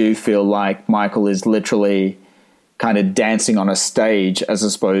 and you do feel like Michael is literally kind of dancing on a stage as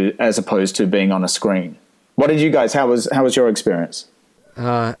opposed to being on a screen. What did you guys? How was your experience?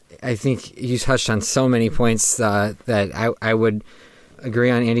 I think you touched on so many points that I would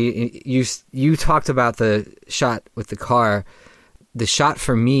agree on, Andy. You talked about the shot with the car. The shot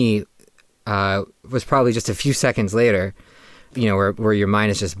for me was probably just a few seconds later, where your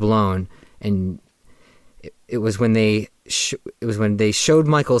mind is just blown, and it was when they showed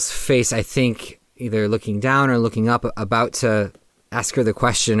Michael's face. I think either looking down or looking up, about to ask her the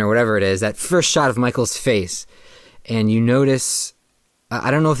question or whatever it is. That first shot of Michael's face, and you notice. I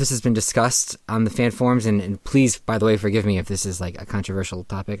don't know if this has been discussed on the fan forums, and please, by the way, forgive me if this is like a controversial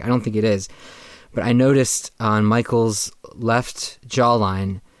topic. I don't think it is, but I noticed on Michael's left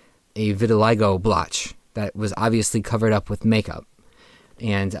jawline a vitiligo blotch that was obviously covered up with makeup.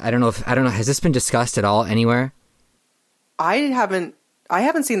 And I don't know, has this been discussed at all anywhere? I haven't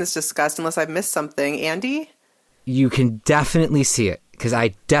seen this discussed unless I've missed something. Andy? You can definitely see it, because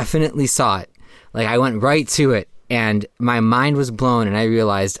I definitely saw it. Like, I went right to it, and my mind was blown, and I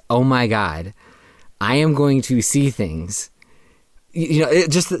realized, oh my God, I am going to see things.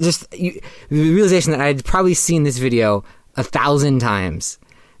 The realization that I had probably seen this video 1,000 times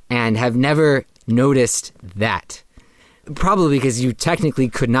and have never noticed that. Probably because you technically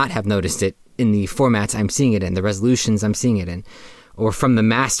could not have noticed it in the formats I'm seeing it in, the resolutions I'm seeing it in, or from the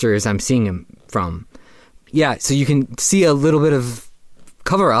masters I'm seeing them from. Yeah, so you can see a little bit of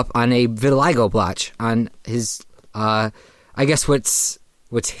cover up on a vitiligo blotch on his, I guess what's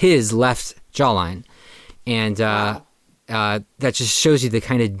his left jawline, and that just shows you the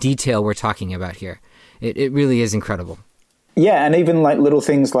kind of detail we're talking about here. It really is incredible. Yeah, and even like little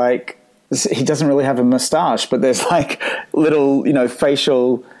things like he doesn't really have a mustache, but there's like little,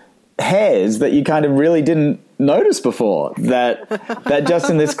 facial hairs that you kind of really didn't notice before. That just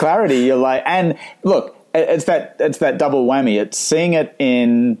in this clarity, you're like, and look, it's that double whammy. It's seeing it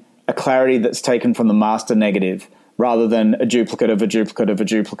in a clarity that's taken from the master negative, rather than a duplicate of a duplicate of a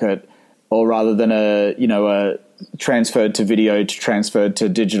duplicate, or rather than a transferred to video, to transferred to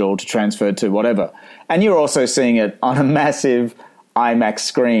digital, to transferred to whatever. And you're also seeing it on a massive IMAX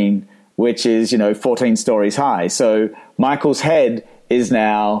screen, which is, 14 stories high. So Michael's head is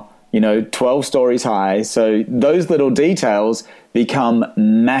now, 12 stories high. So those little details become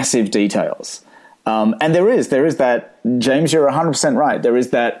massive details. And there is that, James, you're 100% right. There is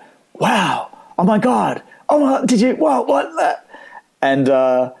that, wow, oh my God, did you, what? And,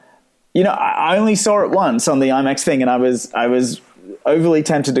 I only saw it once on the IMAX thing, and I was overly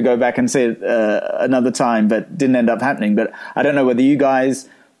tempted to go back and see it another time, but didn't end up happening. But I don't know whether you guys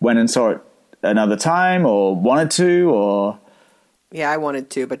went and saw it another time or wanted to, or... Yeah, I wanted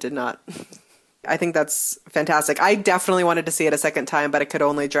to, but did not. I think that's fantastic. I definitely wanted to see it a second time, but I could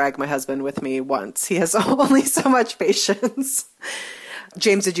only drag my husband with me once. He has only so much patience.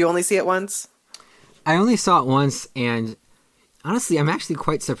 James, did you only see it once? I only saw it once, and honestly, I'm actually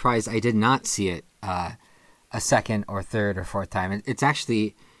quite surprised I did not see it a second or third or fourth time. It's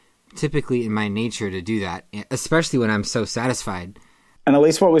actually typically in my nature to do that, especially when I'm so satisfied. And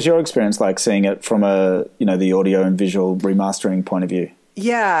Elise, what was your experience like seeing it from the audio and visual remastering point of view?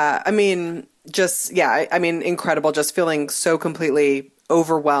 Yeah, incredible. Just feeling so completely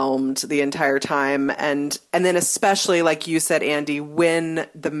overwhelmed the entire time. And then especially, like you said, Andy, when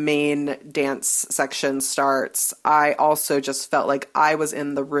the main dance section starts, I also just felt like I was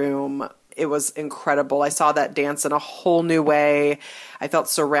in the room. It was incredible. I saw that dance in a whole new way. I felt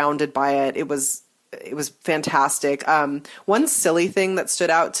surrounded by it. It was fantastic. One silly thing that stood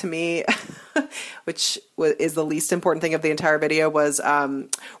out to me, which is the least important thing of the entire video, was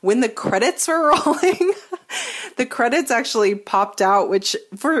when the credits were rolling, the credits actually popped out, which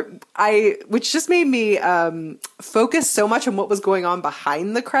just made me focus so much on what was going on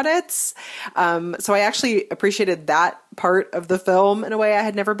behind the credits. So I actually appreciated that part of the film in a way I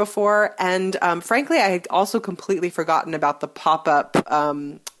had never before. And frankly, I had also completely forgotten about the pop-up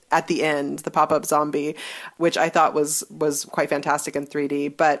at the end, the pop-up zombie, which I thought was quite fantastic in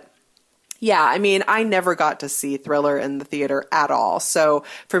 3D. But yeah, I never got to see Thriller in the theater at all. So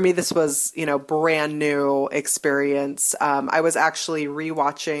for me, this was, brand new experience. I was actually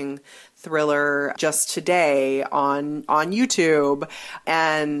rewatching Thriller just today on YouTube,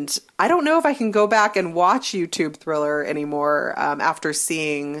 and I don't know if I can go back and watch YouTube Thriller anymore after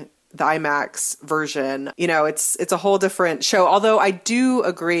seeing the IMAX version. It's a whole different show. Although I do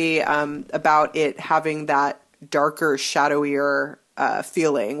agree about it having that darker, shadowier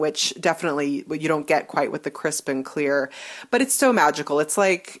feeling, which definitely you don't get quite with the crisp and clear. But it's so magical. It's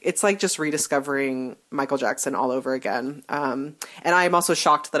like just rediscovering Michael Jackson all over again. And I am also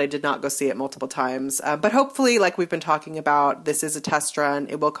shocked that I did not go see it multiple times. But hopefully, like we've been talking about, this is a test run.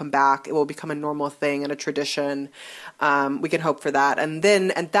 It will come back. It will become a normal thing and a tradition. We can hope for that. And then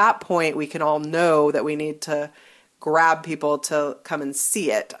at that point, we can all know that we need to grab people to come and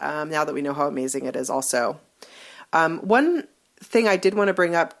see it, now that we know how amazing it is also. One thing I did want to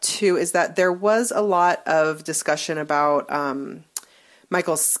bring up, too, is that there was a lot of discussion about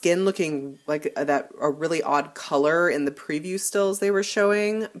Michael's skin looking like a really odd color in the preview stills they were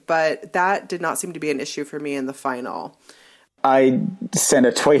showing, but that did not seem to be an issue for me in the final. I sent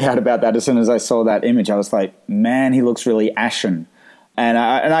a tweet out about that as soon as I saw that image. I was like, man, he looks really ashen. And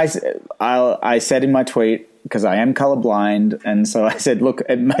I said in my tweet, because I am colorblind, and so I said, look,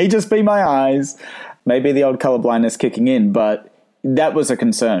 it may just be my eyes, maybe the old colorblindness kicking in, but that was a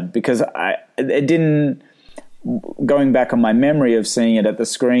concern because it didn't, going back on my memory of seeing it at the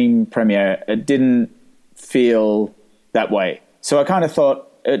screen premiere, it didn't feel that way. So I kind of thought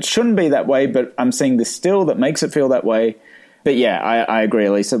it shouldn't be that way, but I'm seeing this still that makes it feel that way. But yeah, I agree,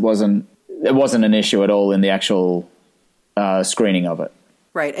 Elise. It wasn't an issue at all in the actual screening of it.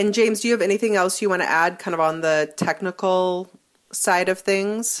 Right. And James, do you have anything else you want to add kind of on the technical side of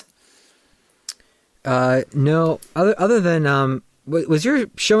things? No, other than, was your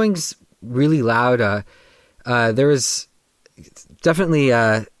showings really loud. There was definitely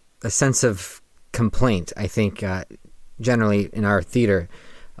a sense of complaint, I think, generally in our theater,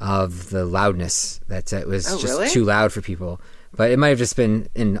 of the loudness, that it was just really? too loud for people. But it might have just been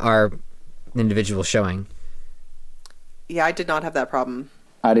in our individual showing. Yeah, I did not have that problem.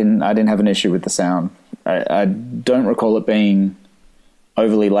 I didn't have an issue with the sound. I don't recall it being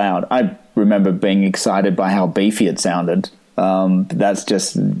overly loud. I remember being excited by how beefy it sounded. That's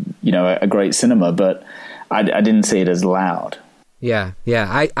just, a great cinema, but I didn't see it as loud. Yeah.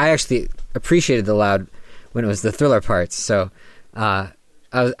 I actually appreciated the loud when it was the thriller parts, so I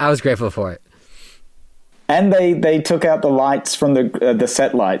was grateful for it. And they took out the lights from the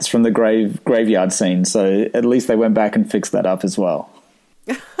set lights from the graveyard scene, so at least they went back and fixed that up as well.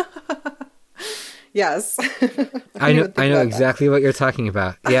 Yes. I know exactly what you're talking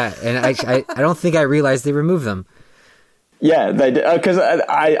about. Yeah, and I don't think I realized they removed them. Yeah, they did, because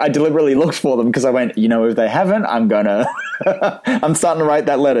I deliberately looked for them, because I went, if they haven't, I'm gonna I'm starting to write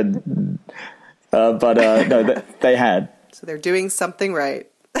that letter. But no, they had. So they're doing something right.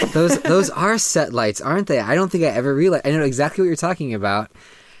 Those are set lights, aren't they? I don't think I ever realized. I know exactly what you're talking about.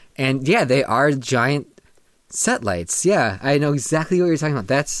 And yeah, they are giant set lights. Yeah, I know exactly what you're talking about.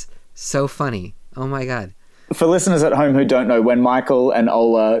 That's so funny. Oh my God. For listeners at home who don't know, when Michael and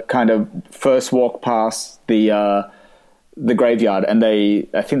Ola kind of first walk past the graveyard, and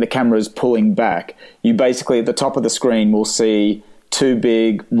I think the camera's pulling back, you basically at the top of the screen will see two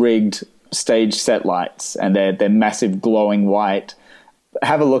big rigged stage set lights, and they're massive glowing white.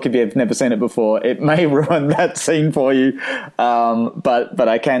 Have a look if you've never seen it before. It may ruin that scene for you, but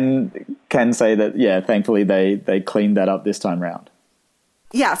I can say that, yeah, thankfully they cleaned that up this time round.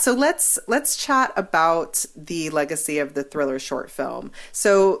 Yeah, so let's chat about the legacy of the Thriller short film.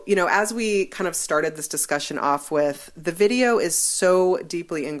 So, as we kind of started this discussion off with, the video is so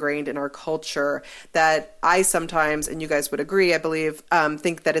deeply ingrained in our culture that I sometimes, and you guys would agree, I believe,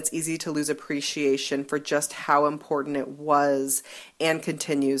 think that it's easy to lose appreciation for just how important it was and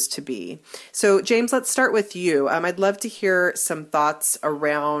continues to be. So, James, let's start with you. I'd love to hear some thoughts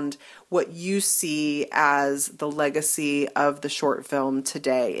around what you see as the legacy of the short film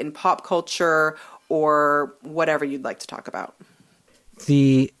today in pop culture or whatever you'd like to talk about.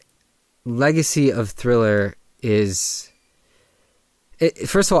 The legacy of Thriller is,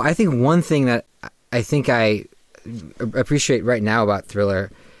 first of all, I think one thing that I think I appreciate right now about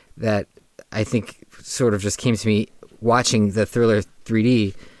Thriller that I think sort of just came to me watching the Thriller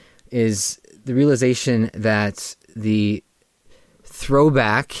 3D is the realization that the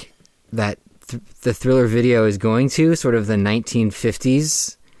throwback that the Thriller video is going to, sort of the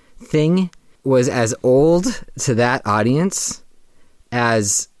 1950s thing, was as old to that audience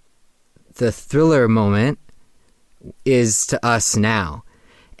as the Thriller moment is to us now.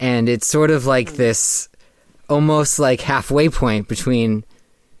 And it's sort of like this almost like halfway point between,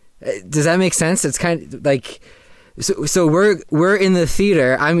 does that make sense? It's kind of like, so we're in the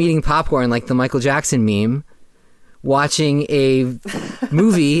theater, I'm eating popcorn like the Michael Jackson meme, watching a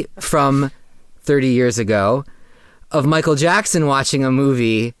movie from 30 years ago of Michael Jackson watching a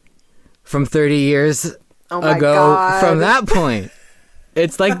movie from 30 years ago God. From that point.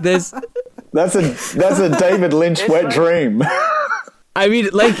 It's like this. That's a David Lynch wet dream. I mean,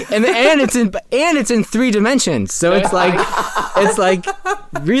 like, and it's in 3 dimensions. So it's like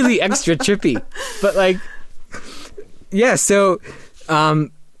really extra trippy. But like, yeah, so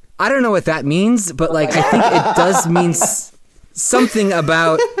I don't know what that means, but like I think it does mean something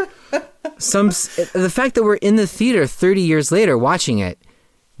about the fact that we're in the theater 30 years later watching it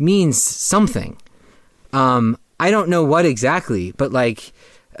means something. I don't know what exactly, but like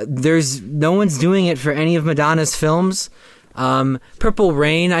there's no one's doing it for any of Madonna's films. Purple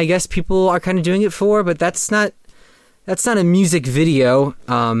Rain, I guess people are kind of doing it for, but that's not a music video.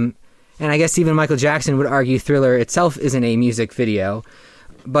 And I guess even Michael Jackson would argue Thriller itself isn't a music video.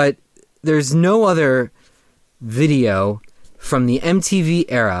 But there's no other video from the MTV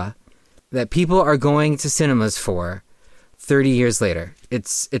era that people are going to cinemas for 30 years later.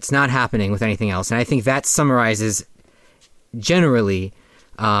 It's not happening with anything else. And I think that summarizes generally,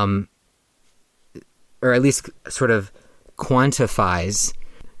 or at least sort of quantifies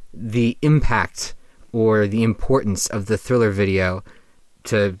the impact or the importance of the Thriller video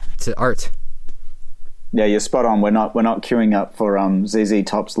to art. Yeah, you're spot on. We're not queuing up for ZZ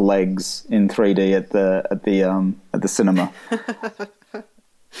Top's legs in 3D at the cinema.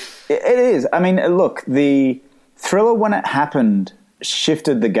 It is. I mean, look, the Thriller when it happened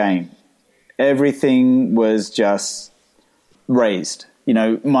shifted the game. Everything was just raised.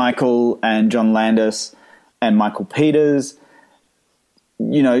 Michael and John Landis and Michael Peters,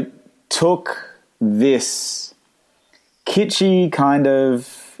 took this kitschy kind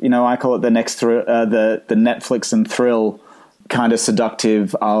of, I call it the the Netflix and thrill kind of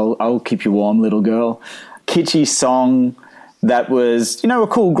seductive, I'll keep you warm, little girl, kitschy song that was, a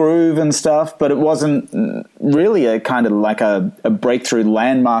cool groove and stuff, but it wasn't really a kind of like a breakthrough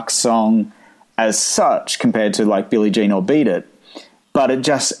landmark song as such compared to like Billie Jean or Beat It. But it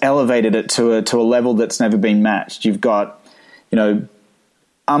just elevated it to a level that's never been matched. You've got,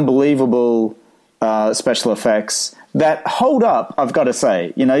 unbelievable special effects that hold up, I've got to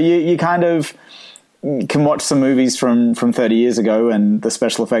say. You kind of can watch some movies from 30 years ago and the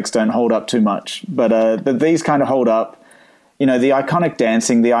special effects don't hold up too much. But these kind of hold up. The iconic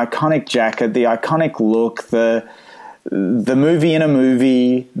dancing, the iconic jacket, the iconic look, the movie in a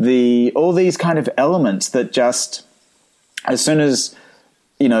movie, all these kind of elements that just, as soon as,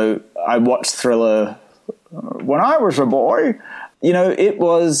 I watched Thriller when I was a boy, it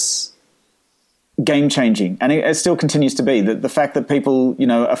was game-changing. And it still continues to be. The fact that people,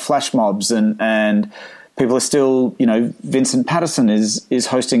 are flash mobs and people are still, Vincent Patterson is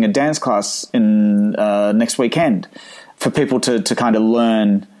hosting a dance class in next weekend for people to kind of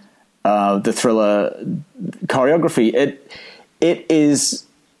learn the Thriller choreography. It is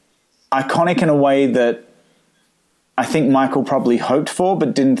iconic in a way that I think Michael probably hoped for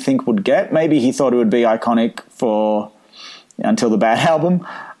but didn't think would get. Maybe he thought it would be iconic for Until the Bad album,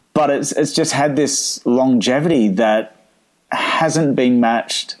 but it's just had this longevity that hasn't been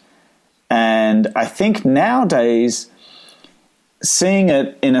matched. And I think nowadays, seeing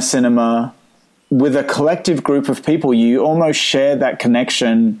it in a cinema with a collective group of people, you almost share that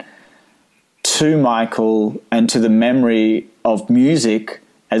connection to Michael and to the memory of music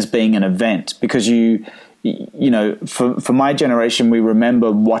as being an event, because for my generation, we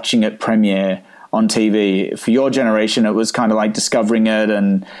remember watching it premiere on TV. For your generation, it was kind of like discovering it,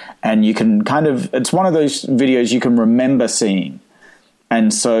 and you can kind of, it's one of those videos you can remember seeing.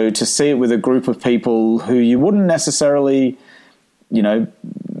 And so to see it with a group of people who you wouldn't necessarily,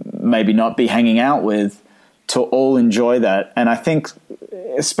 maybe not be hanging out with, to all enjoy that. And I think,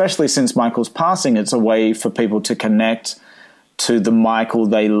 especially since Michael's passing, it's a way for people to connect to the Michael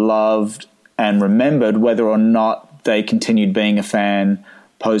they loved and remembered, whether or not they continued being a fan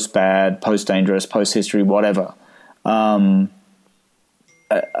post-Bad, post-Dangerous, post-History, whatever. I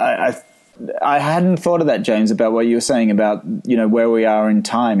hadn't thought of that, James, about what you were saying about, where we are in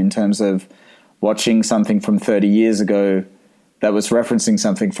time in terms of watching something from 30 years ago that was referencing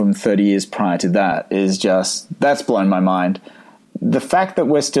something from 30 years prior to that is just, that's blown my mind. The fact that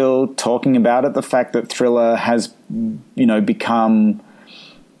we're still talking about it, the fact that Thriller has, become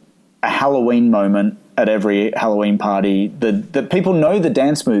a Halloween moment at every Halloween party, that people know the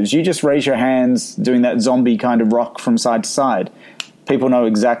dance moves. You just raise your hands doing that zombie kind of rock from side to side. People know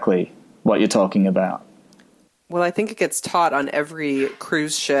exactly what you're talking about. Well, I think it gets taught on every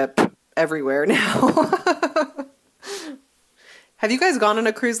cruise ship everywhere now. Have you guys gone on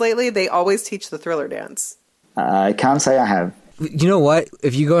a cruise lately? They always teach the Thriller dance. I can't say I have. You know what?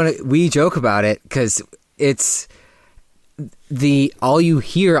 If you go on, we joke about it because it's all you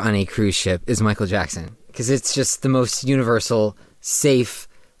hear on a cruise ship is Michael Jackson, because it's just the most universal, safe,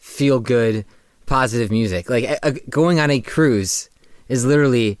 feel good, positive music. Like going on a cruise is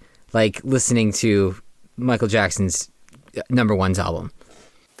literally like listening to Michael Jackson's #1's album.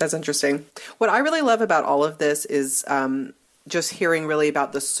 That's interesting. What I really love about all of this is just hearing really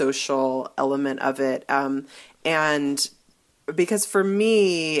about the social element of it. And because for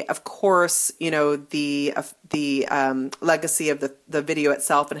me, of course, the legacy of the video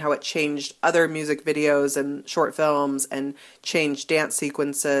itself and how it changed other music videos and short films and changed dance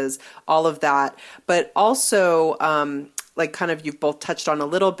sequences, all of that. But also, like kind of you've both touched on a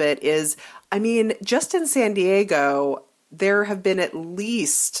little bit is, just in San Diego, there have been at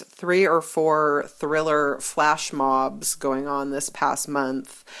least 3 or 4 Thriller flash mobs going on this past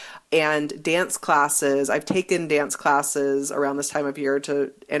month. And dance classes. I've taken dance classes around this time of year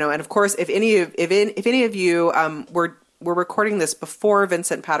to, and of course, if any of you, we're recording this before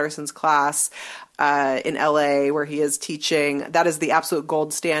Vincent Patterson's class in LA, where he is teaching. That is the absolute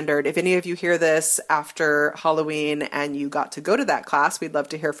gold standard. If any of you hear this after Halloween and you got to go to that class, we'd love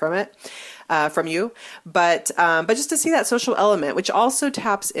to hear from you. But just to see that social element, which also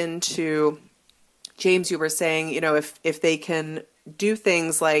taps into, James, you were saying, if they can do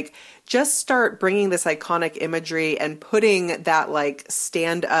things like just start bringing this iconic imagery and putting that like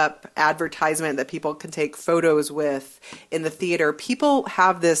stand up advertisement that people can take photos with in the theater, people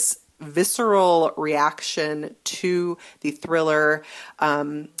have this visceral reaction to the Thriller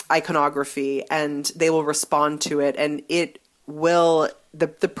iconography, and they will respond to it, and it will the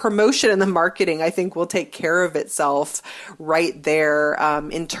promotion and the marketing, I think, will take care of itself right there,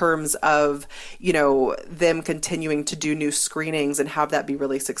 in terms of, them continuing to do new screenings and have that be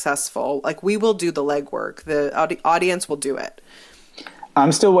really successful. Like, we will do the legwork. The audience will do it.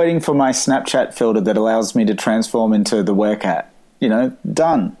 I'm still waiting for my Snapchat filter that allows me to transform into the Werecat.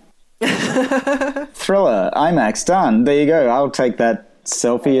 Done. Thriller, IMAX, done. There you go. I'll take that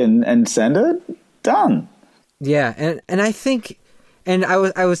selfie and send it. Done. Yeah, and I think, and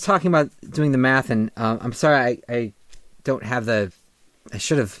I was talking about doing the math, and I'm sorry I don't have I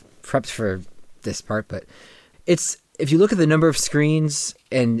should have prepped for this part, but it's, if you look at the number of screens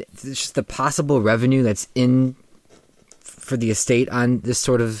and just the possible revenue that's in for the estate on this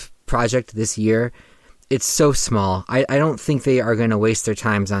sort of project this year, it's so small. I don't think they are going to waste their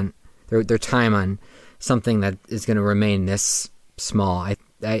time on something that is going to remain this small.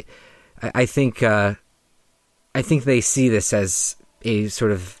 I think they see this as a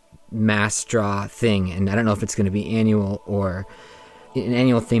sort of mass draw thing, and I don't know if it's going to be annual or an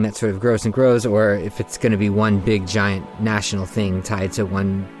annual thing that sort of grows and grows, or if it's going to be one big giant national thing tied to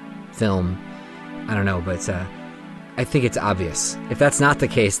one film. I don't know, but I think it's obvious. If that's not the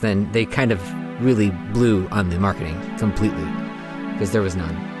case, then they kind of really blew on the marketing completely, because there was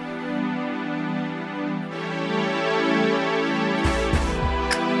none.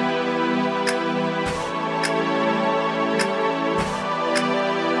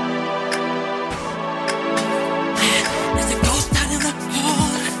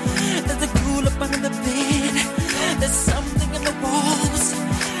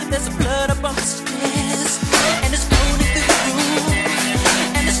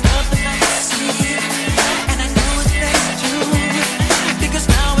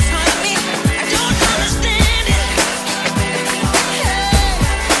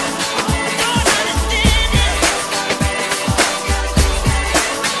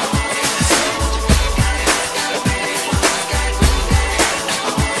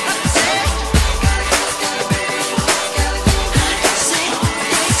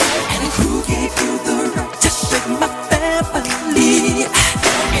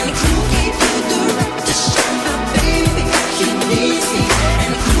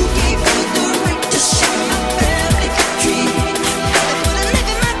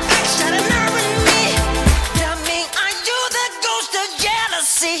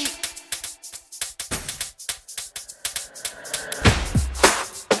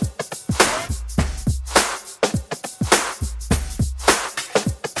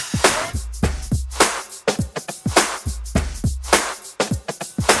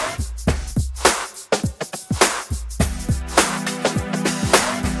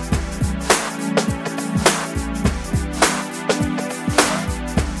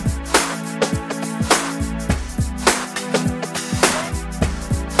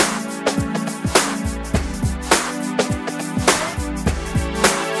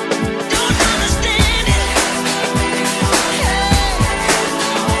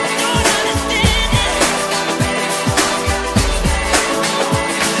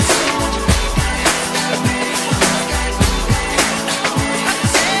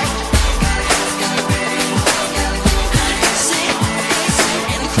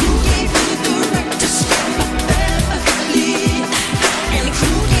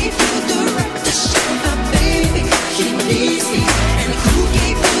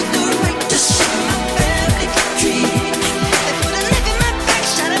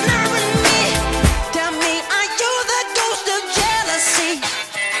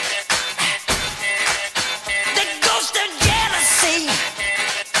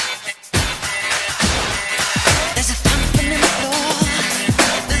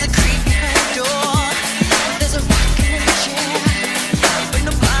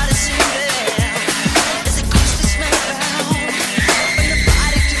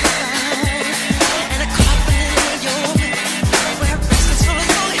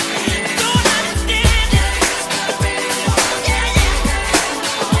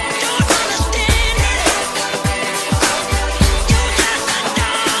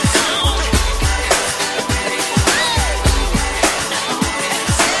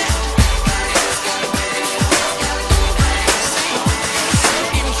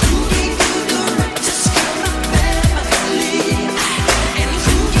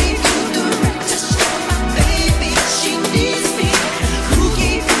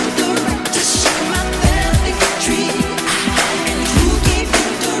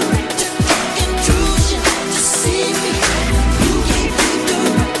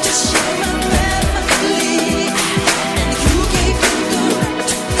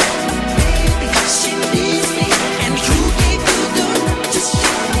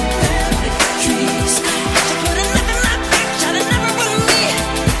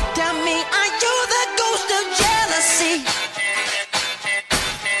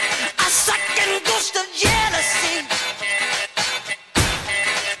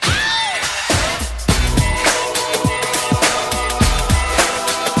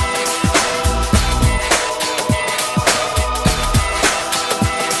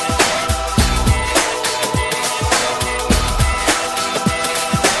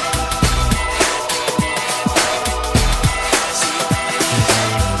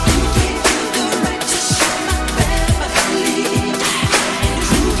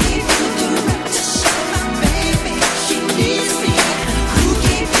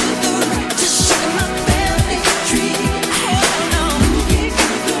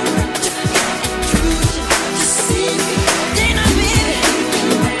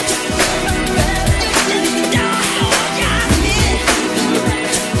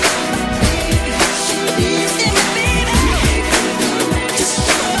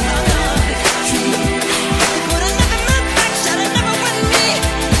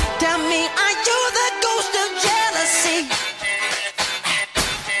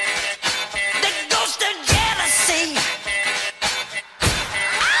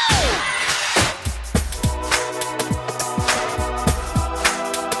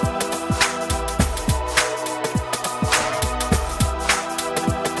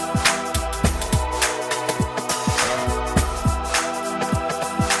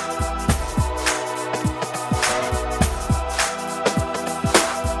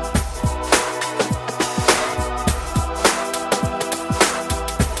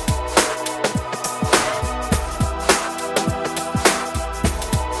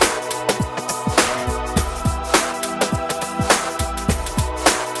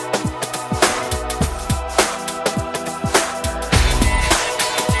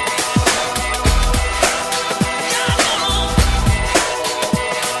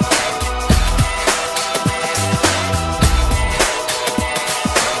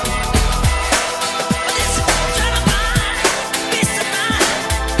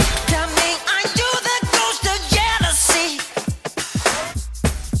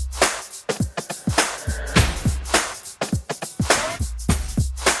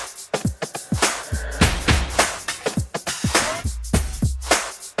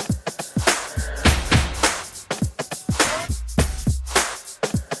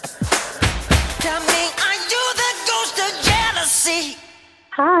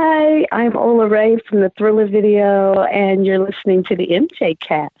 I'm Ola Ray from the Thriller video, and you're listening to the MJ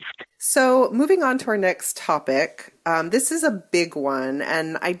Cast. So moving on to our next topic, this is a big one,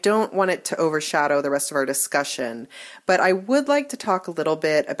 and I don't want it to overshadow the rest of our discussion, but I would like to talk a little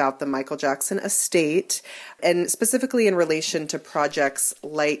bit about the Michael Jackson estate, and specifically in relation to projects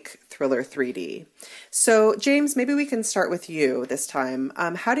like Thriller 3D. So James, maybe we can start with you this time.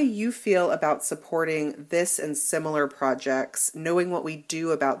 How do you feel about supporting this and similar projects, knowing what we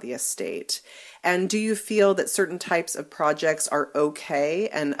do about the estate? And do you feel that certain types of projects are okay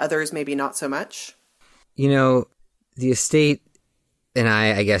and others maybe not so much? You know, the estate and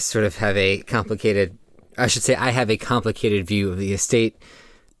I guess, sort of have a complicated, I should say I have a complicated view of the estate.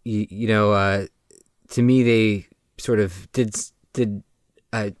 To me, they sort of did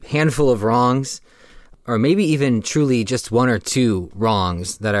a handful of wrongs, or maybe even truly just one or two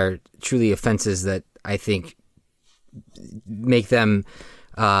wrongs that are truly offenses that I think make them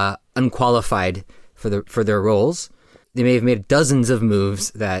unqualified for their roles. They may have made dozens of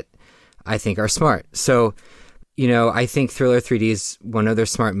moves that I think are smart. So, I think Thriller 3D is one of their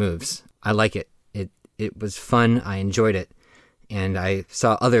smart moves. I like it. It was fun. I enjoyed it, and I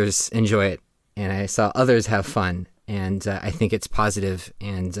saw others enjoy it, and I saw others have fun, and I think it's positive.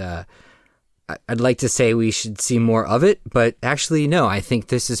 And I'd like to say we should see more of it, but actually, no. I think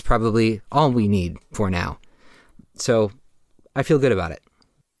this is probably all we need for now. So I feel good about it.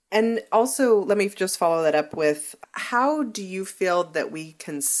 And also, let me just follow that up with, how do you feel that we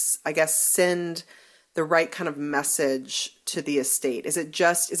can, I guess, send the right kind of message to the estate? Is it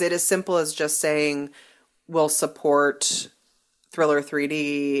as simple as just saying, we'll support Thriller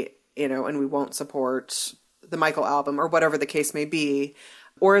 3D, and we won't support the Michael album, or whatever the case may be?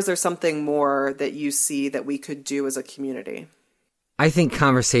 Or is there something more that you see that we could do as a community? I think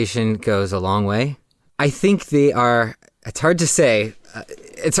conversation goes a long way. I think they are, it's hard to say,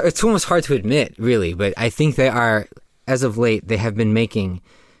 it's almost hard to admit, really, but I think they are, as of late, they have been making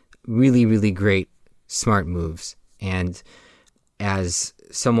really, really great, smart moves. And as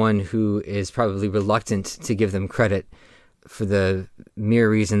someone who is probably reluctant to give them credit for the mere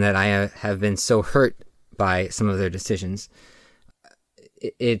reason that I have been so hurt by some of their decisions,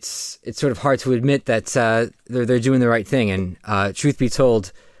 it's sort of hard to admit that they're doing the right thing. And truth be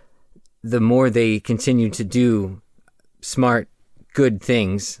told, the more they continue to do smart, good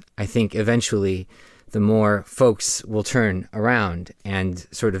things, I think eventually the more folks will turn around and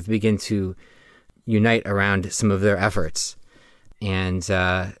sort of begin to unite around some of their efforts. And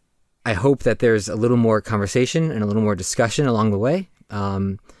I hope that there's a little more conversation and a little more discussion along the way.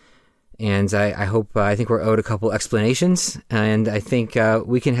 And I hope, I think we're owed a couple explanations, and I think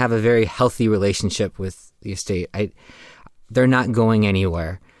we can have a very healthy relationship with the estate. They're not going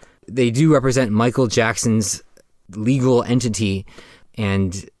anywhere. They do represent Michael Jackson's legal entity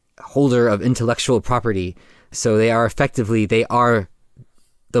and holder of intellectual property. So they are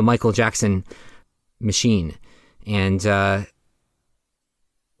the Michael Jackson machine. And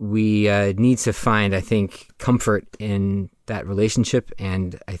we need to find, I think, comfort in that relationship.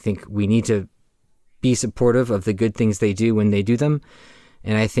 And I think we need to be supportive of the good things they do when they do them.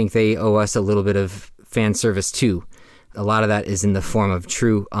 And I think they owe us a little bit of fan service too. A lot of that is in the form of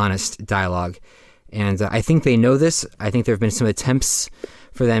true, honest dialogue. And I think they know this. I think there have been some attempts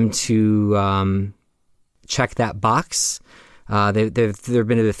for them to check that box. There have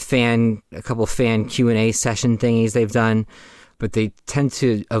been a couple fan Q&A session thingies they've done, but they tend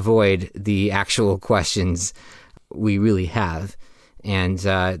to avoid the actual questions we really have. And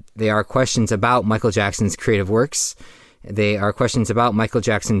they are questions about Michael Jackson's creative works. They are questions about Michael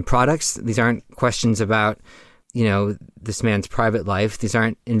Jackson products. These aren't questions about, this man's private life. These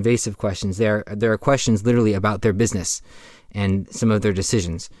aren't invasive questions. There are questions literally about their business and some of their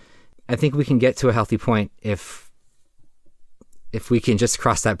decisions. I think we can get to a healthy point if we can just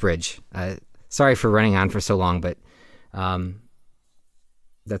cross that bridge. Sorry for running on for so long, but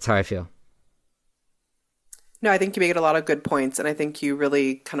that's how I feel. No, I think you made a lot of good points, and I think you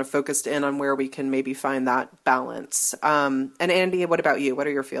really kind of focused in on where we can maybe find that balance. And Andy, what about you? What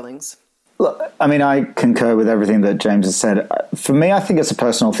are your feelings? Look, I concur with everything that James has said. For me, I think it's a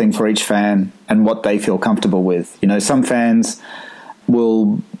personal thing for each fan and what they feel comfortable with. Some fans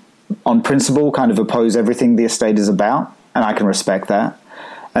will, on principle, kind of oppose everything the estate is about, and I can respect that.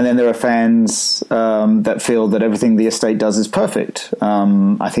 And then there are fans that feel that everything the estate does is perfect.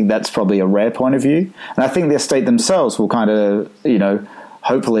 I think that's probably a rare point of view. And I think the estate themselves will kind of,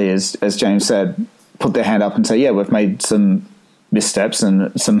 hopefully, as James said, put their hand up and say, yeah, we've made some missteps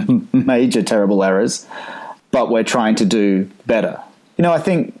and some major terrible errors, but we're trying to do better. I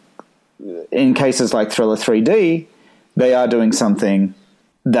think in cases like Thriller 3D, they are doing something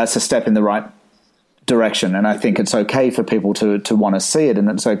that's a step in the right direction. And I think it's okay for people to want to see it, and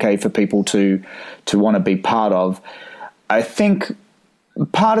it's okay for people to want to be part of. I think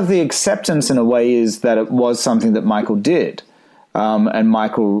part of the acceptance in a way is that it was something that Michael did, and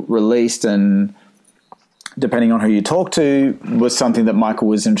Michael released, and depending on who you talk to, was something that Michael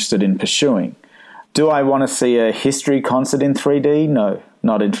was interested in pursuing. Do I want to see a history concert in 3D? No,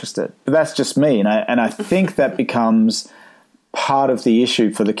 not interested. But that's just me. And I think that becomes part of the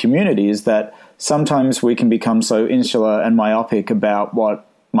issue for the community, is that sometimes we can become so insular and myopic about what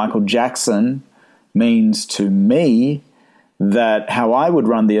Michael Jackson means to me that how I would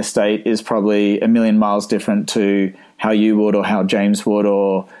run the estate is probably a million miles different to how you would, or how James would,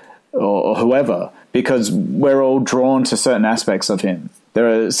 or whoever, because we're all drawn to certain aspects of him. There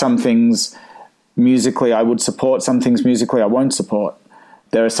are some things musically I would support, some things musically I won't support.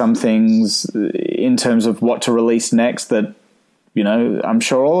 There are some things in terms of what to release next that, you know, I'm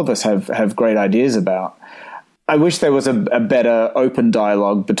sure all of us have great ideas about. I wish there was a better open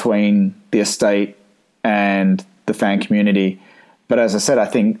dialogue between the estate and the fan community. But as I said, I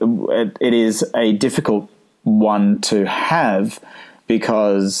think it is a difficult one to have,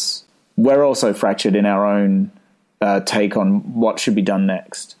 because we're also fractured in our own take on what should be done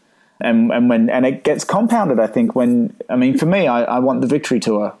next. And it gets compounded, I think, for me, I want the Victory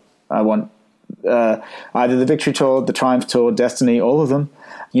Tour. I want either the Victory Tour, the Triumph Tour, Destiny, all of them,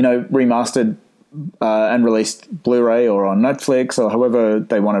 you know, remastered and released Blu-ray or on Netflix or however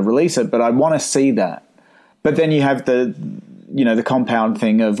they want to release it. But I want to see that. But then you have the compound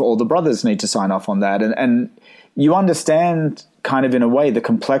thing of all the brothers need to sign off on that. And you understand kind of in a way the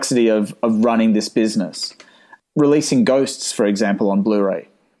complexity of running this business. Releasing Ghosts, for example, on Blu-ray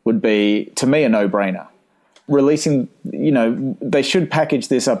would be, to me, a no-brainer. Releasing, you know, they should package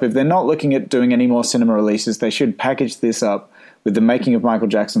this up. If they're not looking at doing any more cinema releases, they should package this up with the making of Michael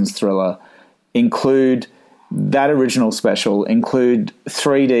Jackson's Thriller, include that original special, include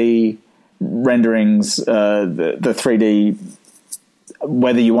 3D renderings, the 3D,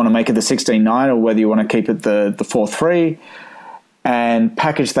 whether you want to make it the 16:9 or whether you want to keep it the 4:3, and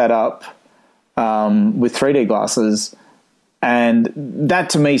package that up with 3D glasses. And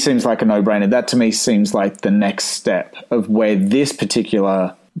that to me seems like a no-brainer. That to me seems like the next step of where this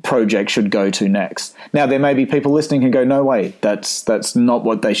particular project should go to next. Now, there may be people listening who go, no way, that's not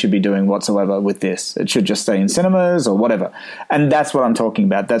what they should be doing whatsoever with this. It should just stay in cinemas or whatever. And that's what I'm talking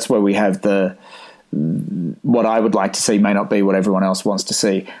about. That's where we have what I would like to see may not be what everyone else wants to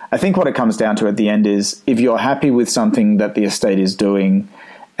see. I think what it comes down to at the end is, if you're happy with something that the estate is doing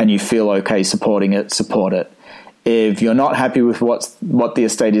and you feel okay supporting it, support it. If you're not happy with what the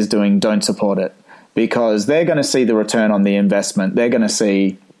estate is doing, don't support it, because they're going to see the return on the investment. They're going to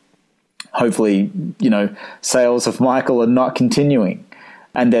see, hopefully, you know, sales of Michael are not continuing,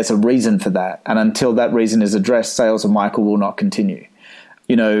 and there's a reason for that. And until that reason is addressed, sales of Michael will not continue.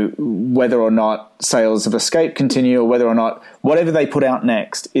 You know, whether or not sales of Escape continue, or whether or not whatever they put out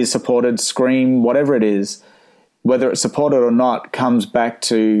next is supported, Scream, whatever it is, whether it's supported or not, comes back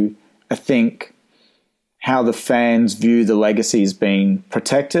to, I think, how the fans view the legacy as being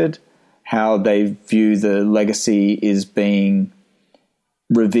protected, how they view the legacy is being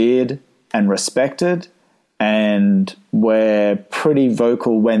revered and respected, and we're pretty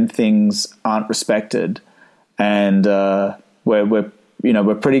vocal when things aren't respected, and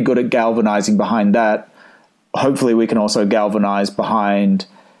we're pretty good at galvanizing behind that. Hopefully, we can also galvanize behind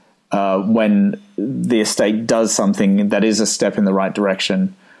when the estate does something that is a step in the right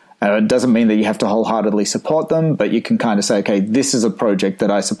direction. It doesn't mean that you have to wholeheartedly support them, but you can kind of say, okay, this is a project that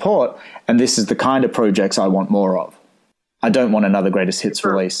I support, and this is the kind of projects I want more of. I don't want another greatest hits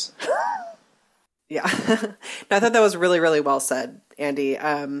release. Yeah. No, I thought that was really, really well said, Andy.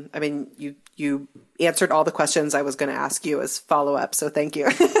 I mean, you answered all the questions I was going to ask you as follow-up, so thank you.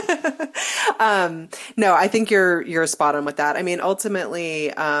 No, I think you're spot on with that. I mean, ultimately,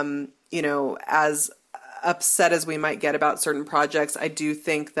 you know, as upset as we might get about certain projects, I do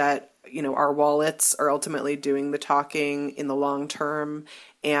think that, you know, our wallets are ultimately doing the talking in the long term,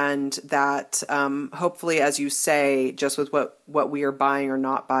 and that hopefully, as you say, just with what we are buying or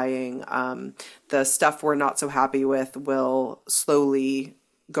not buying, the stuff we're not so happy with will slowly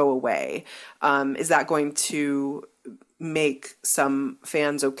go away. Is that going to make some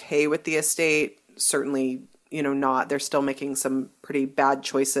fans okay with the estate? Certainly, you know, not. They're still making some pretty bad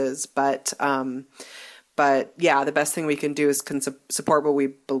choices, but yeah, the best thing we can do is support what we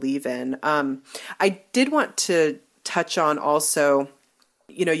believe in. I did want to touch on also,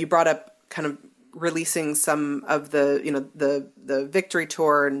 you know, you brought up kind of releasing some of the, you know, the Victory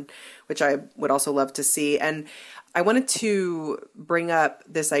Tour, and which I would also love to see. And I wanted to bring up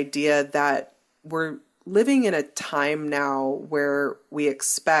this idea that we're living in a time now where we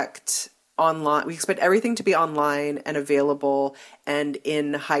expect everything to be online and available and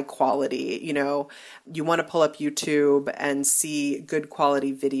in high quality. You know, you want to pull up YouTube and see good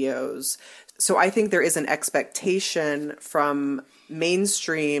quality videos. So I think there is an expectation from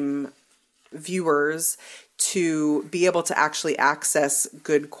mainstream viewers to be able to actually access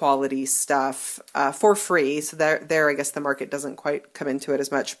good quality stuff for free. So there, I guess the market doesn't quite come into it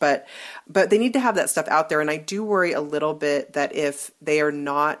as much, but they need to have that stuff out there. And I do worry a little bit that if they are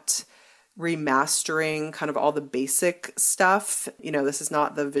not remastering kind of all the basic stuff, you know, this is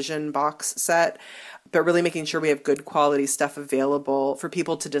not the Vision box set, but really making sure we have good quality stuff available for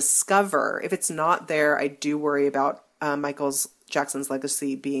people to discover. If it's not there, I do worry about Michael Jackson's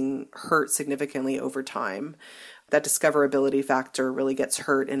legacy being hurt significantly over time. That discoverability factor really gets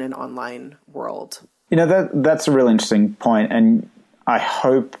hurt in an online world. You know, that's a really interesting point, and I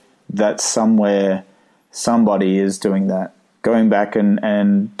hope that somewhere somebody is doing that, going back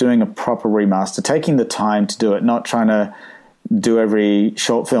and doing a proper remaster, taking the time to do it, not trying to do every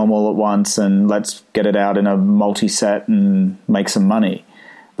short film all at once and let's get it out in a multi-set and make some money,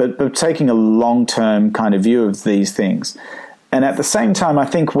 but taking a long-term kind of view of these things. And at the same time, I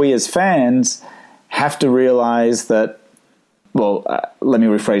think we as fans have to realize that, let me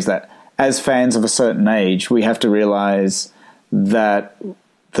rephrase that. As fans of a certain age, we have to realize that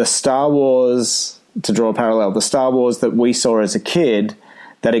the Star Wars, to draw a parallel, the Star Wars that we saw as a kid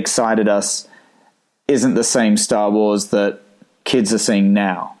that excited us isn't the same Star Wars that kids are seeing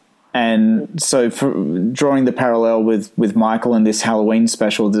now. And so for drawing the parallel with Michael and this Halloween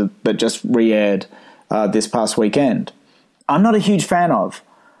special that just re-aired this past weekend, I'm not a huge fan of,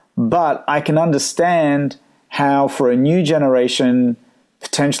 but I can understand how for a new generation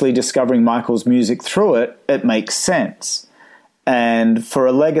potentially discovering Michael's music through it, it makes sense. And for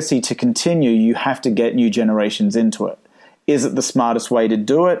a legacy to continue, you have to get new generations into it. Is it the smartest way to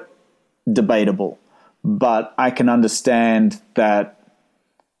do it? Debatable. But I can understand that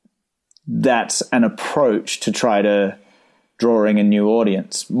that's an approach to try to drawing a new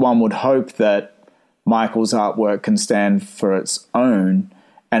audience. One would hope that Michael's artwork can stand for its own,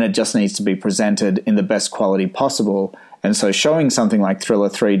 and it just needs to be presented in the best quality possible. And so showing something like Thriller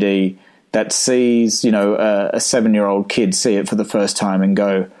 3D that sees, you know, a 7-year-old kid see it for the first time and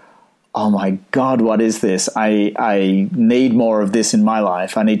go, oh my God, what is this? I need more of this in my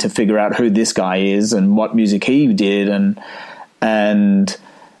life. I need to figure out who this guy is and what music he did. And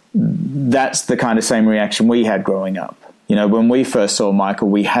that's the kind of same reaction we had growing up. You know, when we first saw Michael,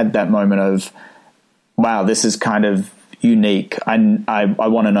 we had that moment of, wow, this is kind of unique. I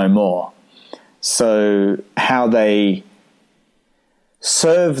want to know more. So how they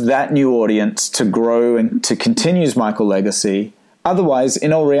serve that new audience to grow and to continue Michael's legacy. Otherwise,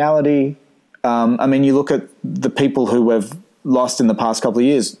 in all reality, I mean, you look at the people who we've lost in the past couple of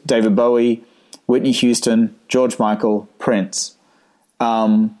years: David Bowie, Whitney Houston, George Michael, Prince.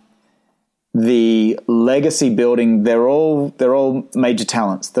 The legacy building, they're all major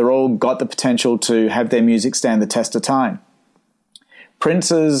talents. They're all got the potential to have their music stand the test of time.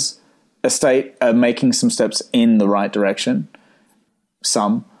 Prince's estate are making some steps in the right direction.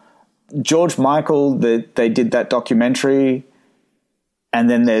 Some. George Michael, they did that documentary, and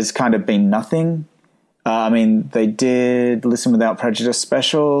then there's kind of been nothing. I mean, they did Listen Without Prejudice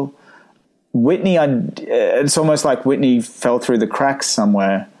special. Whitney, it's almost like Whitney fell through the cracks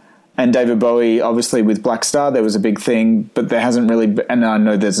somewhere. And David Bowie, obviously with Black Star, there was a big thing, but there hasn't really, and I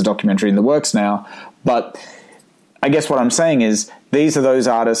know there's a documentary in the works now, but I guess what I'm saying is these are those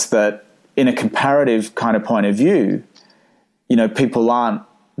artists that in a comparative kind of point of view, you know, people aren't,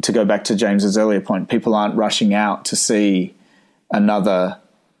 to go back to James's earlier point, people aren't rushing out to see another.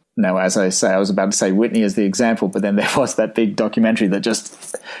 Now, as I say, I was about to say Whitney as the example, but then there was that big documentary that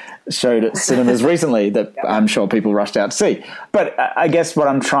just showed at cinemas recently that I'm sure people rushed out to see. But I guess what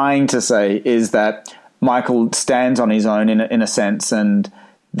I'm trying to say is that Michael stands on his own in a sense, and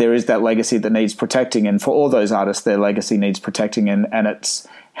there is that legacy that needs protecting. And for all those artists, their legacy needs protecting, and it's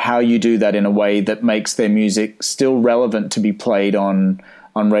how you do that in a way that makes their music still relevant to be played on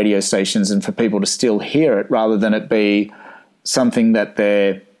radio stations and for people to still hear it, rather than it be something that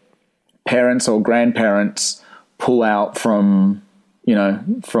their parents or grandparents pull out from, you know,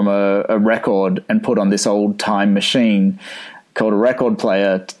 from a record and put on this old time machine called a record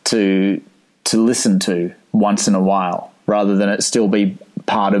player to listen to once in a while, rather than it still be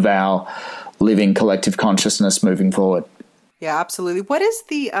part of our living collective consciousness moving forward. Yeah, absolutely. What is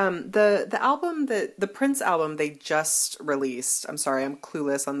the album, the Prince album they just released? I'm sorry, I'm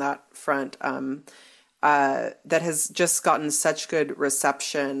clueless on that front. that has just gotten such good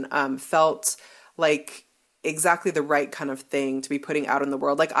reception, felt like exactly the right kind of thing to be putting out in the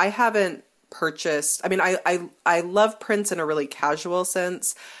world. Like I haven't purchased, I mean, I love Prince in a really casual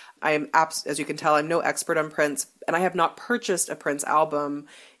sense. As you can tell, I'm no expert on Prince, and I have not purchased a Prince album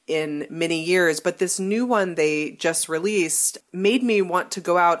in many years, but this new one they just released made me want to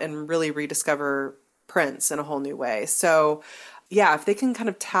go out and really rediscover Prince in a whole new way. So yeah, if they can kind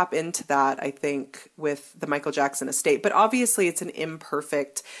of tap into that, I think, with the Michael Jackson estate. But obviously it's an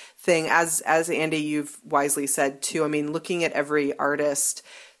imperfect thing. As Andy, you've wisely said too, I mean, looking at every artist,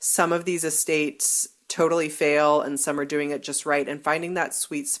 some of these estates totally fail and some are doing it just right. And finding that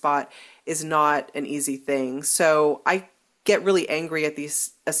sweet spot is not an easy thing. So I get really angry at the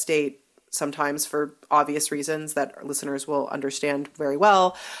estate sometimes for obvious reasons that our listeners will understand very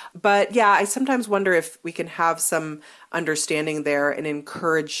well. But yeah, I sometimes wonder if we can have some understanding there and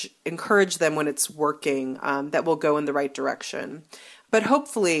encourage them when it's working, that will go in the right direction. But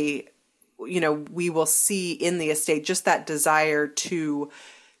hopefully, we will see in the estate just that desire to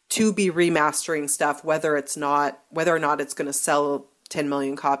be remastering stuff, whether or not it's going to sell 10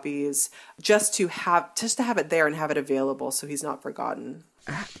 million copies, just to have it there and have it available so he's not forgotten.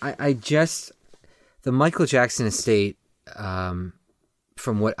 The Michael Jackson estate, from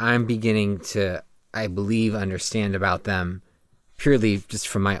what I'm beginning to, I believe, understand about them, purely just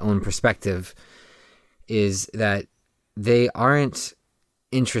from my own perspective, is that they aren't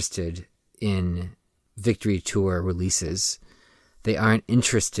interested in Victory Tour releases. They aren't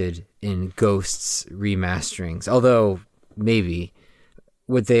interested in Ghosts remasterings, although maybe.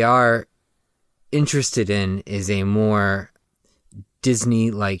 What they are interested in is a more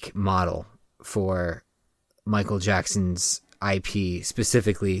Disney-like model for Michael Jackson's IP,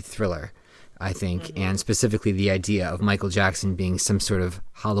 specifically Thriller, I think, and specifically the idea of Michael Jackson being some sort of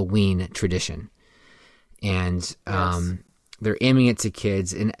Halloween tradition. And they're aiming it to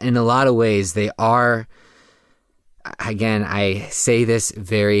kids. And in a lot of ways, they are, again, I say this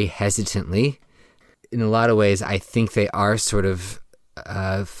very hesitantly. In a lot of ways, I think they are sort of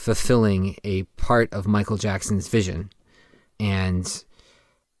fulfilling a part of Michael Jackson's vision. And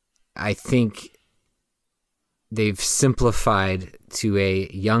I think they've simplified to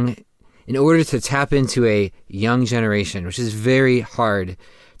in order to tap into a young generation, which is very hard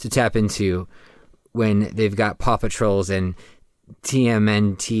to tap into when they've got Paw Patrols and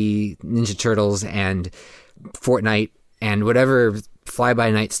TMNT Ninja Turtles and Fortnite and whatever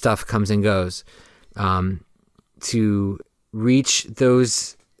fly-by-night stuff comes and goes, to reach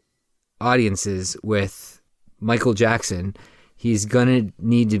those audiences with Michael Jackson, he's going to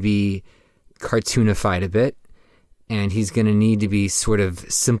need to be cartoonified a bit, and he's going to need to be sort of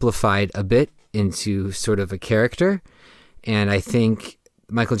simplified a bit into sort of a character. And I think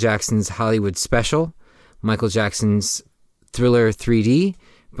Michael Jackson's Hollywood special, Michael Jackson's Thriller 3D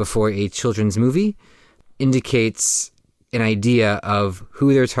before a children's movie, indicates an idea of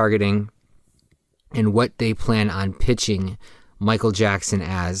who they're targeting and what they plan on pitching Michael Jackson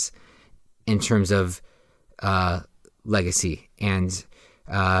as in terms of legacy. And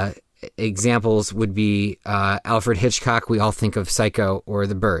examples would be Alfred Hitchcock. We all think of Psycho or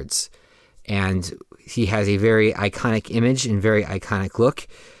The Birds. And he has a very iconic image and very iconic look.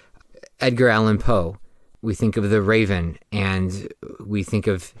 Edgar Allan Poe. We think of The Raven, and we think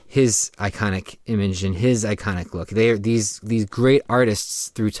of his iconic image and his iconic look. They are these great artists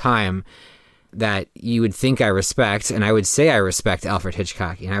through time that you would think I respect, and I would say I respect Alfred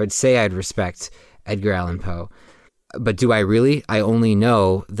Hitchcock, and I would say I'd respect Edgar Allan Poe. But do I really? I only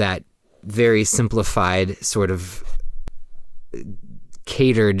know that very simplified, sort of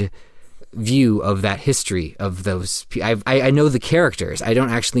catered view of that history of those. I know the characters. I don't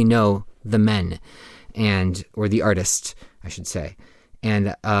actually know the men, or the artist, I should say.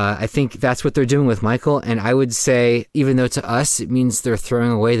 And I think that's what they're doing with Michael. And I would say, even though to us it means they're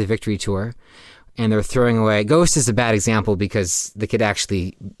throwing away the Victory Tour, and they're throwing away... Ghost is a bad example because they could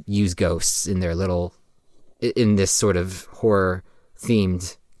actually use ghosts in this sort of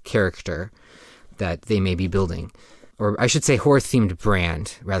horror-themed character that they may be building. Or I should say horror-themed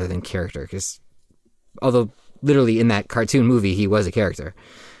brand rather than character, because although literally in that cartoon movie he was a character.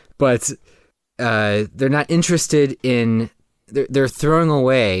 But they're not interested in... They're throwing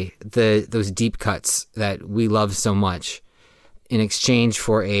away those deep cuts that we love so much in exchange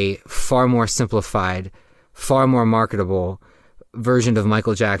for a far more simplified, far more marketable version of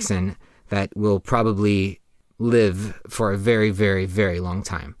Michael Jackson that will probably live for a very, very, very long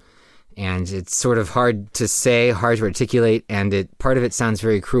time. And it's sort of hard to say, hard to articulate, and part of it sounds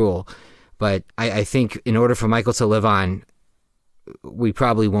very cruel. But I think in order for Michael to live on, we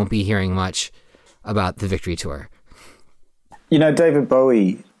probably won't be hearing much about the Victory Tour. You know, David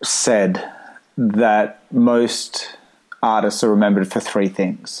Bowie said that most artists are remembered for three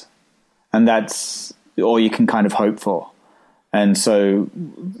things, and that's all you can kind of hope for. And so,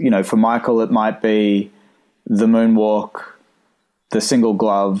 you know, for Michael, it might be the Moonwalk, the Single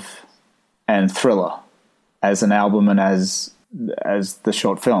Glove, and Thriller as an album and as the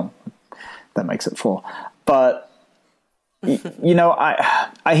short film. That makes it 4. But, you know,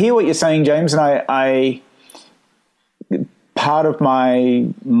 I hear what you're saying, James, and I part of my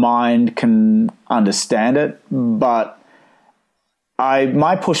mind can understand it, but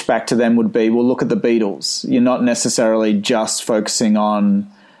my pushback to them would be, well, look at the Beatles. You're not necessarily just focusing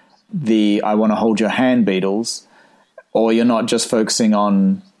on the I Want to Hold Your Hand Beatles, or you're not just focusing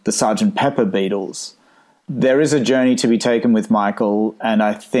on the Sgt. Pepper Beatles. There is a journey to be taken with Michael, and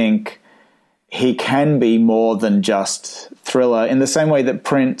I think he can be more than just Thriller, in the same way that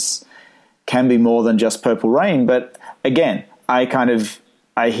Prince can be more than just Purple Rain. But again,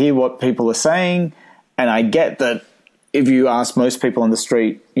 I hear what people are saying, and I get that if you ask most people on the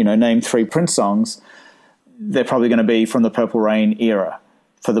street, you know, name 3 Prince songs, they're probably going to be from the Purple Rain era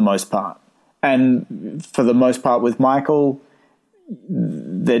for the most part. And for the most part with Michael,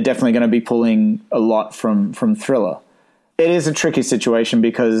 they're definitely going to be pulling a lot from Thriller. It is a tricky situation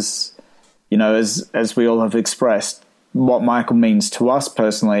because, you know, as we all have expressed, what Michael means to us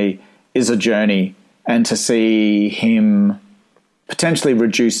personally is a journey, and to see him potentially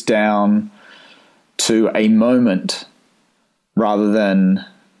reduced down to a moment rather than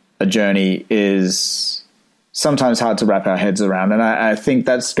a journey is sometimes hard to wrap our heads around. And I think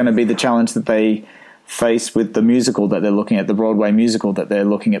that's going to be the challenge that they face with the musical that they're looking at, the Broadway musical that they're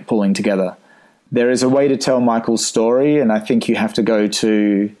looking at pulling together. There is a way to tell Michael's story, and I think you have to go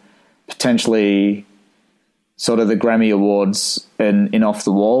to potentially sort of the Grammy Awards in Off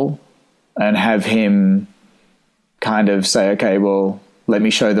the Wall and have him kind of say, okay, well, let me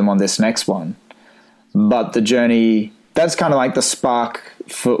show them on this next one. But the journey, that's kind of like the spark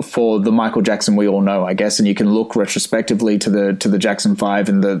for the Michael Jackson we all know, I guess. And you can look retrospectively to the Jackson 5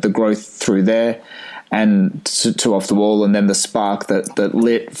 and the growth through there, and to Off the Wall, and then the spark that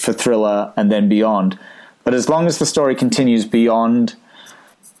lit for Thriller and then beyond. But as long as the story continues beyond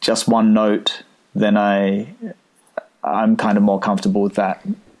just one note, then I'm kind of more comfortable with that.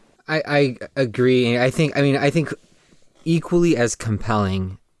 I agree. I think equally as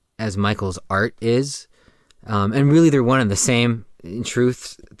compelling as Michael's art is, and really they're one and the same in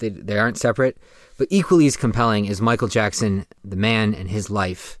truth, they aren't separate, but equally as compelling is Michael Jackson, the man, and his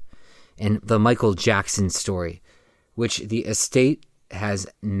life, and the Michael Jackson story, which the estate has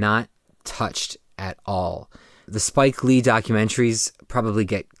not touched at all. The Spike Lee documentaries probably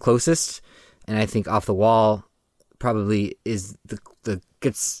get closest, and I think Off the Wall probably is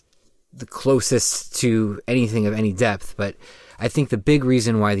gets the closest to anything of any depth. But I think the big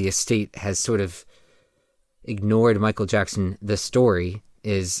reason why the estate has sort of ignored Michael Jackson, the story,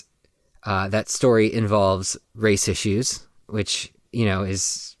 is that story involves race issues, which, you know,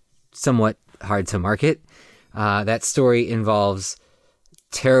 is somewhat hard to market. That story involves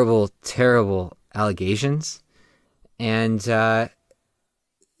terrible, terrible allegations. And,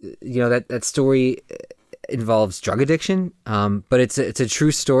 you know, that story involves drug addiction. But it's a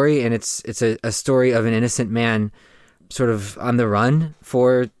true story, and it's a story of an innocent man sort of on the run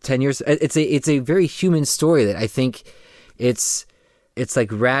for 10 years. It's a very human story that I think it's like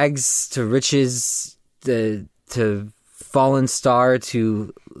rags to riches, to fallen star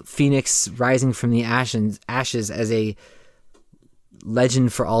to phoenix rising from the ashes as a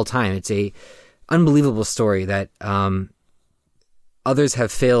legend for all time. It's a unbelievable story that others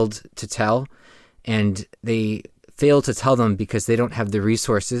have failed to tell, and they fail to tell them because they don't have the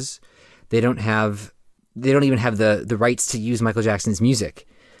resources. They don't even have the rights to use Michael Jackson's music.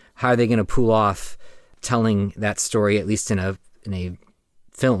 How are they going to pull off telling that story, at least in a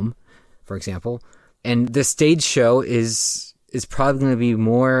film, for example? And the stage show is probably going to be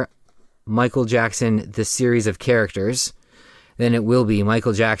more Michael Jackson, the series of characters, than it will be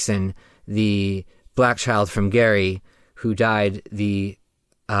Michael Jackson, the black child from Gary, who died the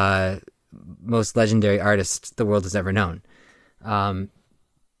most legendary artist the world has ever known.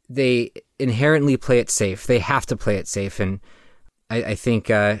 They inherently play it safe. They have to play it safe. And I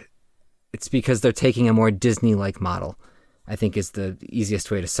think it's because they're taking a more Disney-like model, I think, is the easiest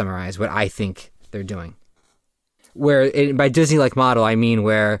way to summarize what I think they're doing. By Disney-like model, I mean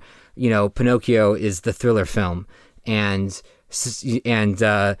where, you know, Pinocchio is the Thriller film, and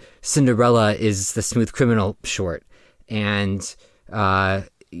Cinderella is the Smooth Criminal short, and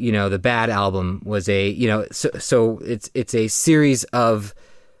you know, the Bad album was so it's a series of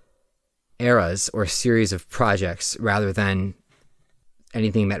eras or series of projects rather than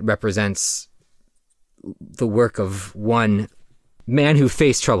anything that represents the work of one man who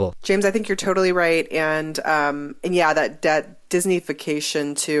faced trouble. James, I think you're totally right. And yeah, that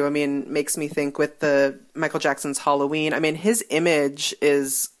Disneyfication too, I mean, makes me think with the Michael Jackson's Halloween. I mean, his image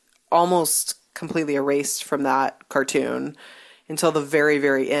is almost completely erased from that cartoon until the very,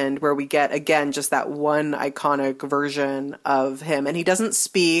 very end, where we get, again, just that one iconic version of him. And he doesn't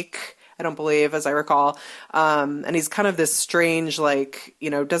speak, I don't believe, as I recall. And he's kind of this strange, like,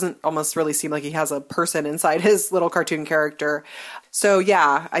 doesn't almost really seem like he has a person inside his little cartoon character. So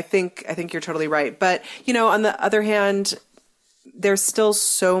yeah, I think you're totally right. But, on the other hand, there's still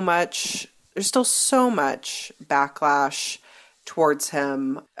so much backlash towards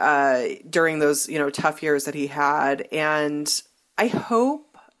him during those, tough years that he had. And I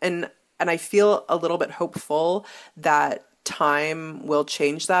hope, and I feel a little bit hopeful that time will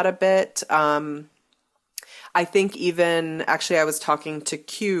change that a bit. I think even, actually, I was talking to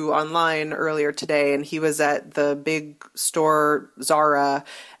Q online earlier today, and he was at the big store Zara,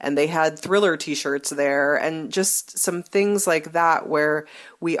 and they had Thriller t-shirts there, and just some things like that where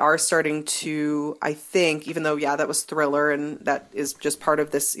we are starting to, I think, even though, yeah, that was Thriller, and that is just part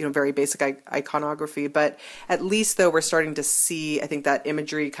of this, very basic iconography, but at least, though, we're starting to see, I think, that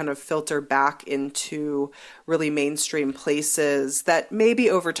imagery kind of filter back into really mainstream places that maybe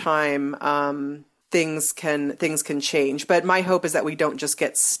over time, things can change. But my hope is that we don't just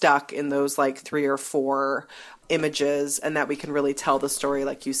get stuck in those like 3 or 4 images, and that we can really tell the story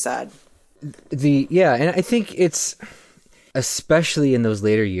like you said. And I think it's, especially in those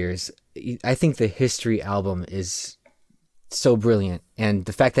later years, I think the History album is so brilliant. And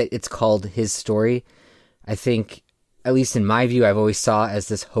the fact that it's called His Story, I think, at least in my view, I've always saw as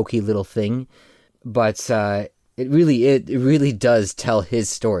this hokey little thing. But it really does tell his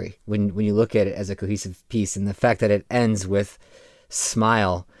story when you look at it as a cohesive piece. And the fact that it ends with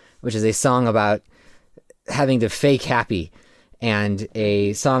Smile, which is a song about having to fake happy, and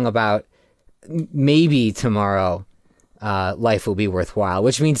a song about maybe tomorrow life will be worthwhile,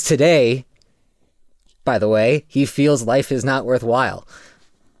 which means today, by the way, he feels life is not worthwhile.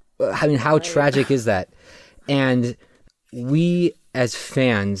 I mean, how tragic is that? And we as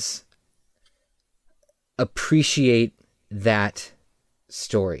fans appreciate that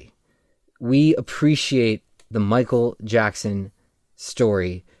story. We appreciate the Michael Jackson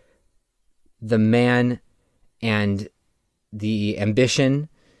story, the man and the ambition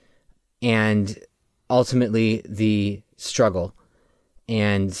and ultimately the struggle.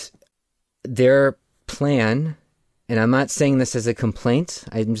 And their plan, and I'm not saying this as a complaint,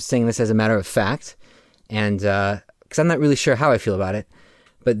 I'm just saying this as a matter of fact, and because I'm not really sure how I feel about it,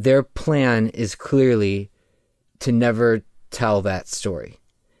 but their plan is clearly to never tell that story.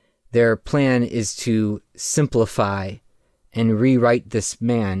 Their plan is to simplify and rewrite this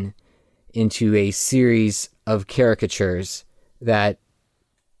man into a series of caricatures that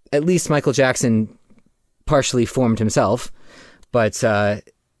at least Michael Jackson partially formed himself, but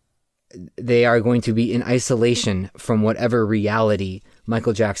they are going to be in isolation from whatever reality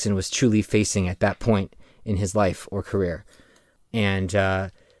Michael Jackson was truly facing at that point in his life or career. And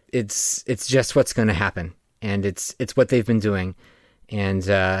it's just what's going to happen. And it's what they've been doing. And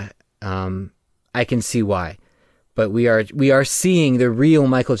I can see why. But we are seeing the real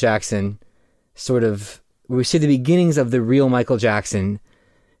Michael Jackson we see the beginnings of the real Michael Jackson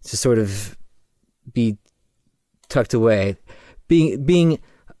to sort of be tucked away, being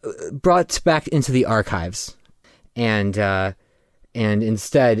brought back into the archives. And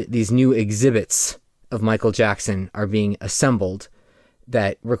instead, these new exhibits of Michael Jackson are being assembled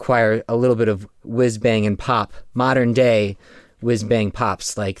that require a little bit of whiz-bang and pop, modern day whiz-bang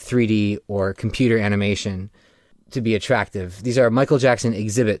pops like 3D or computer animation to be attractive. These are Michael Jackson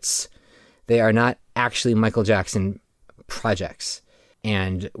exhibits. They are not actually Michael Jackson projects.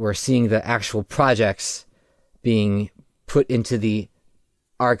 And we're seeing the actual projects being put into the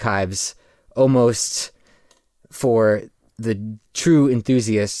archives almost for the true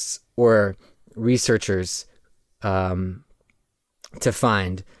enthusiasts or researchers to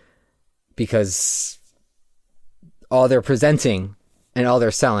find, because all they're presenting and all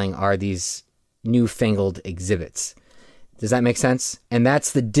they're selling are these newfangled exhibits. Does that make sense? And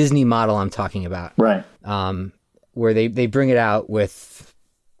that's the Disney model I'm talking about. Right. Where they bring it out with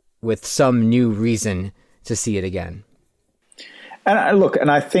some new reason to see it again. And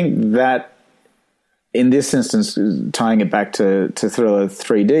I think that in this instance, tying it back to Thriller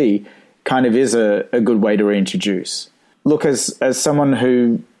 3D kind of is a good way to reintroduce. Look, as someone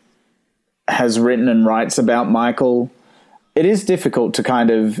who has written and writes about Michael, it is difficult to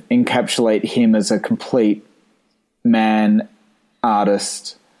kind of encapsulate him as a complete man,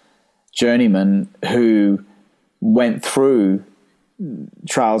 artist, journeyman who went through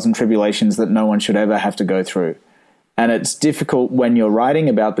trials and tribulations that no one should ever have to go through. And it's difficult when you're writing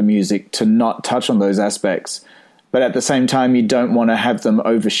about the music to not touch on those aspects, but at the same time you don't want to have them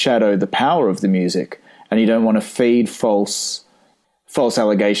overshadow the power of the music, and you don't want to feed false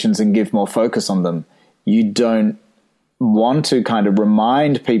allegations and give more focus on them. You don't want to kind of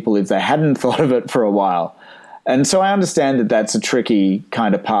remind people if they hadn't thought of it for a while. And so I understand that that's a tricky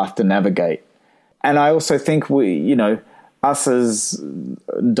kind of path to navigate. And I also think us as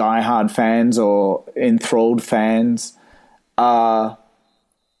diehard fans or enthralled fans are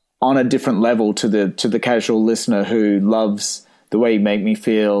on a different level to the casual listener who loves The Way You Make Me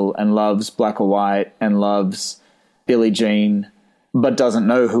Feel and loves Black or White and loves Billie Jean, but doesn't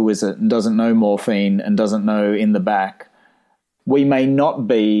know Who Is It and doesn't know Morphine and doesn't know In the Back. We may not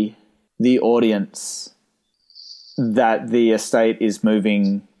be the audience that the estate is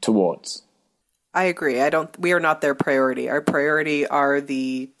moving towards. I agree. We are not their priority. Our priority are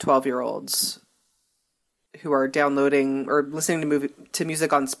the 12-year-olds who are downloading or listening to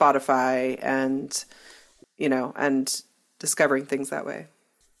music on Spotify and discovering things that way.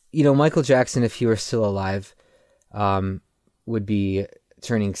 Michael Jackson, if he were still alive, would be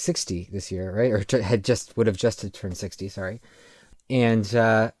turning 60 this year, right? Or would have just turned 60, sorry. And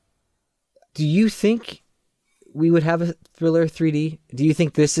do you think we would have a Thriller 3D? Do you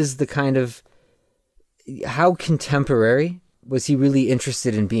think this is the kind of... How contemporary was he really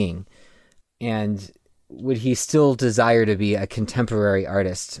interested in being? And would he still desire to be a contemporary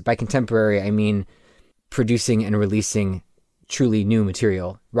artist? By contemporary, I mean producing and releasing truly new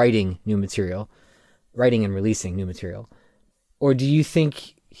material, writing and releasing new material. Or do you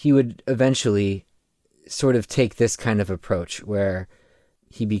think he would eventually sort of take this kind of approach where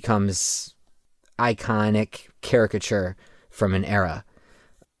he becomes iconic caricature from an era?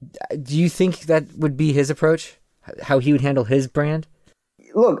 Do you think that would be his approach? How he would handle his brand?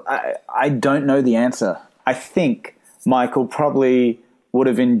 Look, I don't know the answer. I think Michael probably would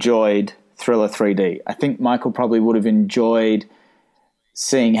have enjoyed Thriller 3D. I think Michael probably would have enjoyed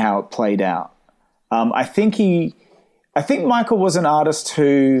seeing how it played out. I think Michael was an artist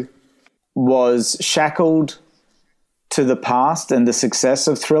who was shackled to the past and the success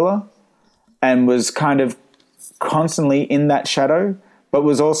of Thriller and was kind of constantly in that shadow, but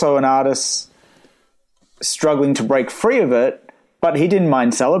was also an artist struggling to break free of it, but he didn't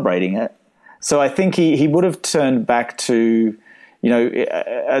mind celebrating it. So I think he would have turned back to,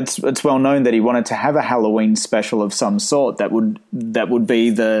 it's well known that he wanted to have a Halloween special of some sort that would be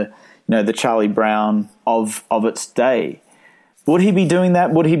the Charlie Brown of its day. Would he be doing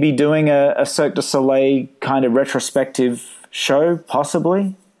that? Would he be doing a Cirque du Soleil kind of retrospective show?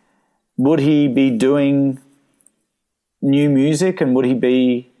 Possibly. Would he be doing new music, and would he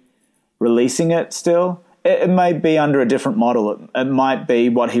be releasing it still? It may be under a different model. It might be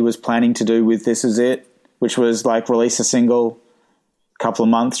what he was planning to do with This Is It, which was like release a single, couple of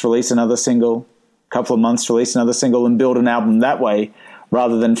months, release another single, couple of months, release another single, and build an album that way,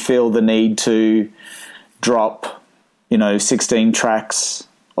 rather than feel the need to drop, 16 tracks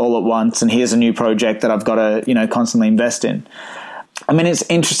all at once, and here's a new project that I've got to, constantly invest in. I mean, it's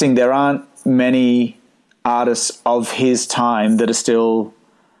interesting. There aren't many artists of his time that are still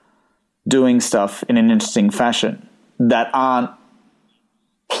doing stuff in an interesting fashion that aren't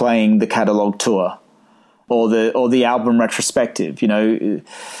playing the catalog tour or the album retrospective.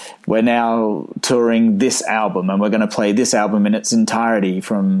 We're now touring this album and we're going to play this album in its entirety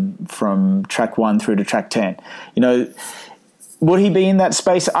from track 1 through to track 10. Would he be in that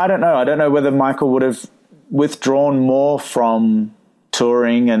space? I don't know. I don't know whether Michael would have withdrawn more from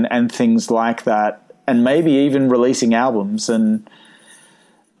touring and things like that, and maybe even releasing albums and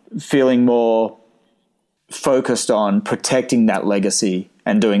feeling more focused on protecting that legacy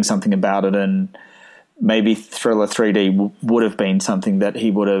and doing something about it. And maybe Thriller 3D would have been something that he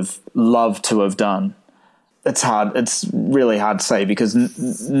would have loved to have done. It's hard. It's really hard to say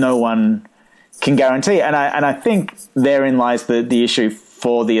because no one can guarantee. And I think therein lies the issue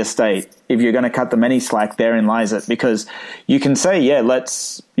for the estate. If you're going to cut them any slack, therein lies it, because you can say, yeah,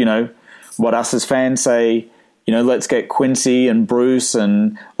 let's, what us as fans say, let's get Quincy and Bruce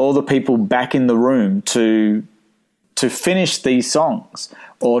and all the people back in the room to finish these songs,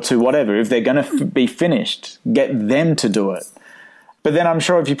 or to whatever. If they're going to be finished, get them to do it. But then I'm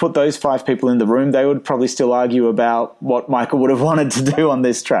sure if you put those 5 people in the room, they would probably still argue about what Michael would have wanted to do on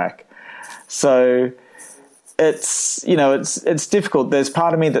this track. So it's difficult. There's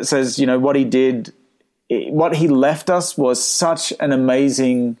part of me that says, what he did what he left us was such an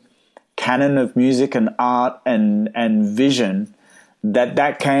amazing canon of music and art and vision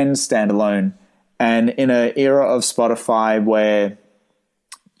that can stand alone. And in an era of Spotify where,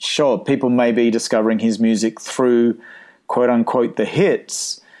 sure, people may be discovering his music through quote unquote the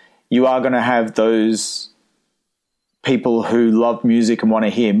hits, you are going to have those people who love music and want to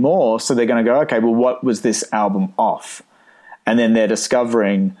hear more. So they're going to go, okay, well, what was this album off? And then they're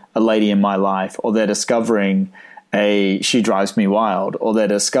discovering A Lady in My Life, or they're discovering She Drives Me Wild, or they're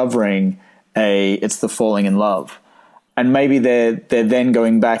discovering It's the Falling in Love. And maybe they're then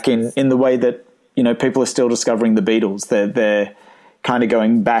going back in the way that, you know, people are still discovering the Beatles. They're kind of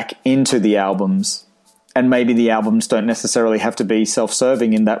going back into the albums, and maybe the albums don't necessarily have to be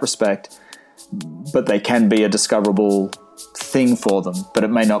self-serving in that respect, but they can be a discoverable thing for them, but it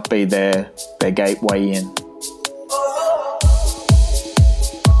may not be their gateway in.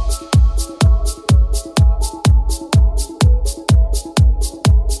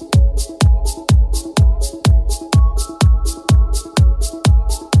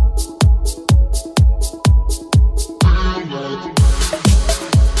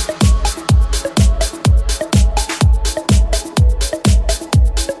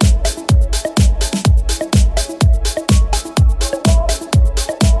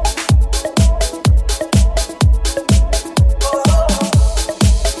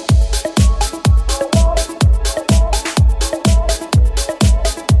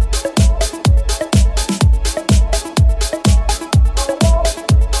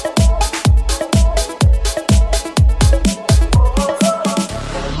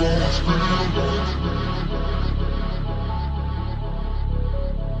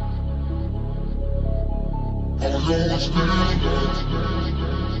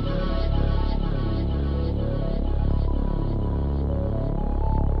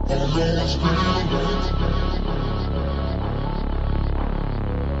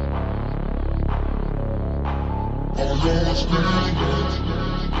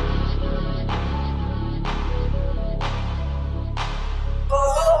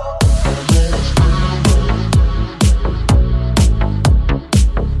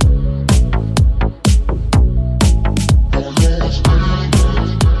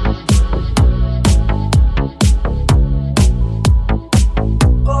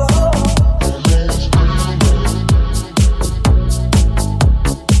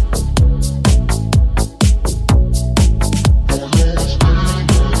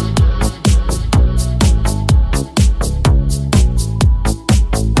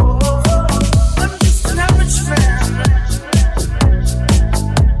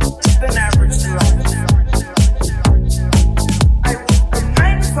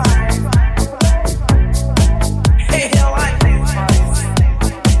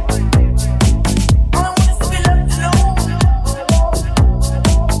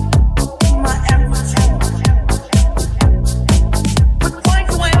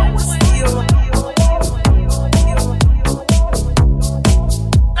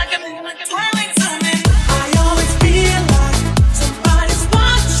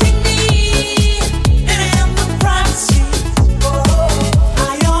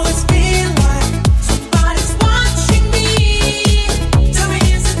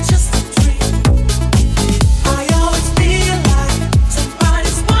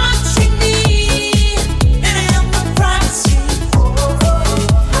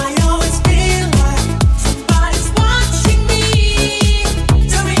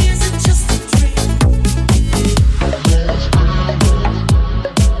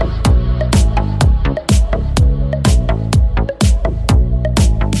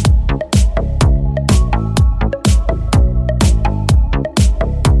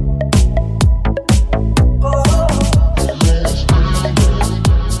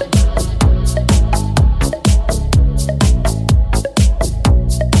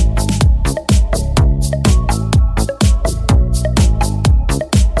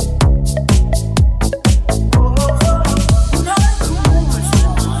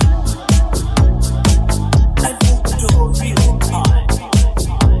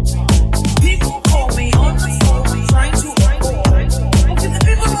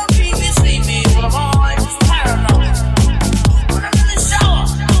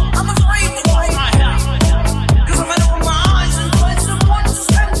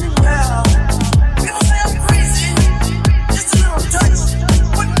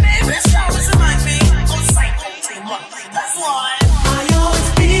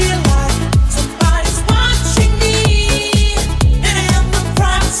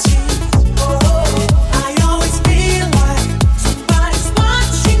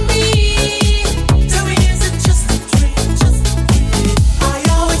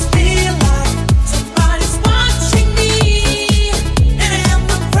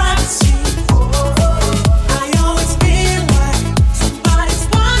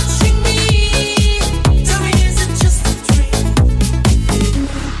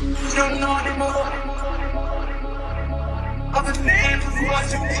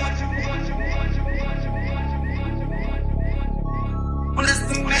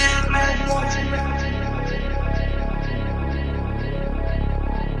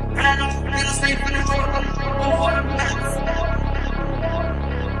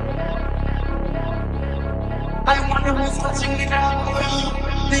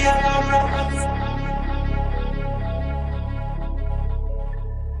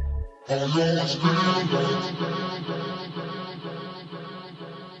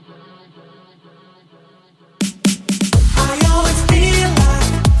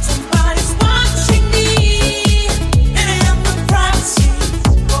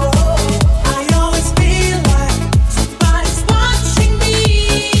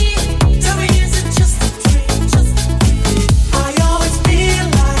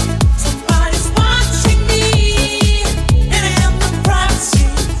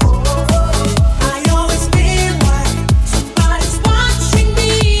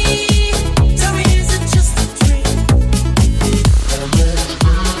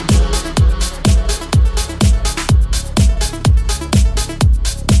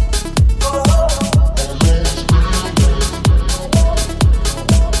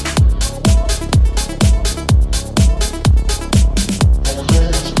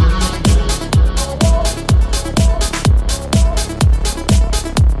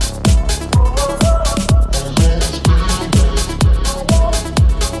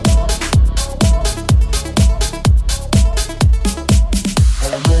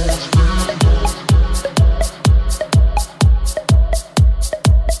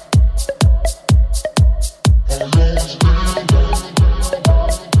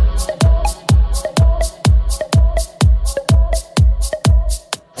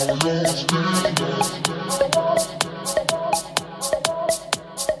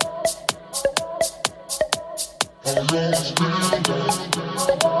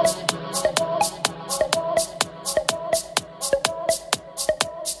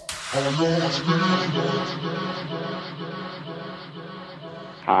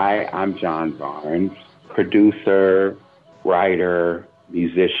 Hi, I'm John Barnes, producer, writer,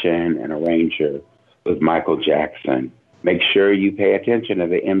 musician, and arranger with Michael Jackson. Make sure you pay attention to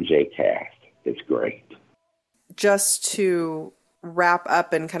the MJ cast. It's great. Just to wrap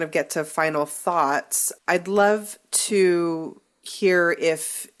up and kind of get to final thoughts, I'd love to hear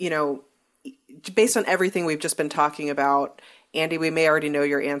if, based on everything we've just been talking about, Andy, we may already know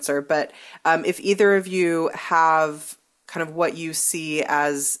your answer, but if either of you have kind of what you see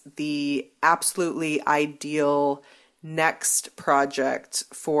as the absolutely ideal next project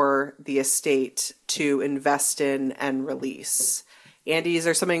for the estate to invest in and release. Andy, is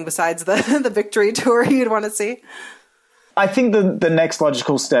there something besides the Victory Tour you'd want to see? I think the next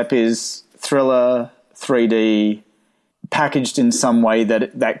logical step is Thriller 3D packaged in some way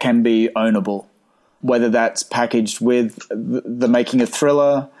that can be ownable, whether that's packaged with the making of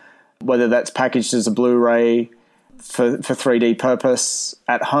Thriller, whether that's packaged as a Blu-ray for 3D purpose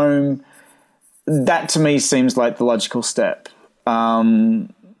at home. That to me seems like the logical step. I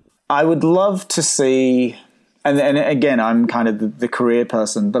would love to see, and again, I'm kind of the career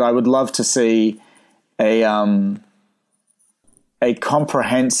person, but I would love to see a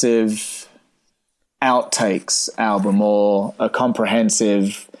comprehensive outtakes album or a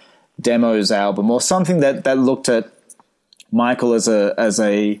comprehensive demos album or something that looked at Michael as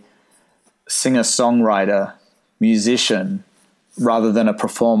a singer-songwriter, musician, rather than a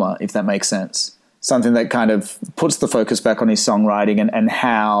performer, if that makes sense. Something that kind of puts the focus back on his songwriting and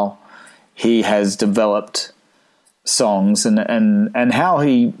how he has developed songs and how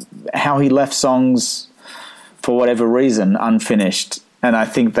he left songs for whatever reason unfinished. And I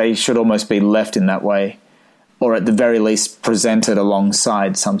think they should almost be left in that way, or at the very least presented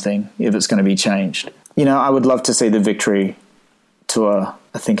alongside something if it's going to be changed. I would love to see the Victory Tour.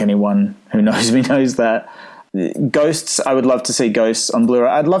 I think anyone who knows me knows that. Ghosts, I would love to see Ghosts on Blu-ray.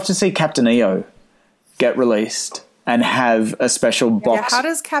 I'd love to see Captain EO get released and have a special box. Yeah, how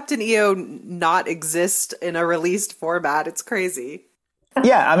does Captain EO not exist in a released format? It's crazy.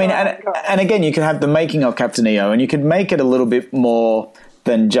 Yeah, I mean, and again, you could have the making of Captain EO, and you could make it a little bit more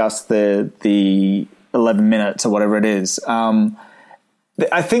than just the 11 minutes or whatever it is.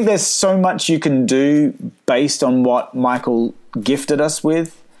 I think there's so much you can do based on what Michael gifted us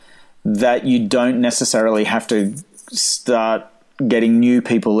with that you don't necessarily have to start getting new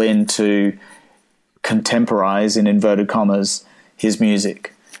people in to contemporize, in inverted commas, his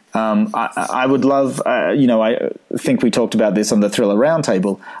music. I would love, I think we talked about this on the Thriller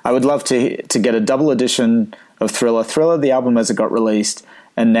Roundtable. I would love to get a double edition of Thriller. Thriller, the album as it got released,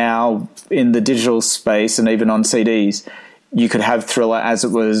 and now in the digital space and even on CDs, you could have Thriller as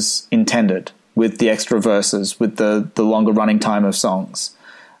it was intended, with the extra verses, with the longer running time of songs.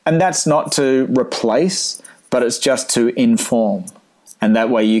 And that's not to replace, but it's just to inform. And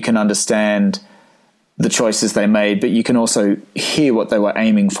that way you can understand the choices they made, but you can also hear what they were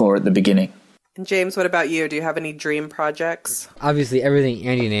aiming for at the beginning. And James, what about you? Do you have any dream projects? Obviously, everything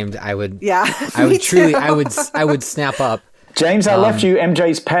Andy named, I would. Yeah, I would truly. I would snap up. James, I left you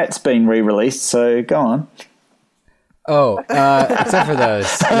MJ's Pet's being re-released, so go on. Oh, except for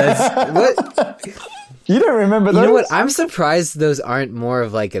those. What? You don't remember those? You know what? I'm surprised those aren't more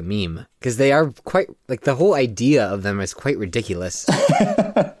of like a meme, because they are quite, like, the whole idea of them is quite ridiculous.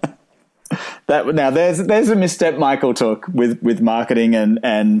 There's a misstep Michael took with marketing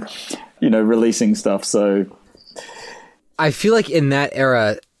and releasing stuff. So I feel like in that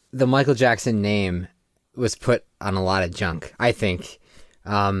era, the Michael Jackson name was put on a lot of junk, I think.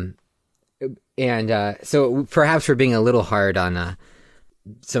 So perhaps we're being a little hard on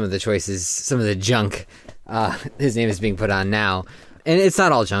some of the choices, some of the junk his name is being put on now. And it's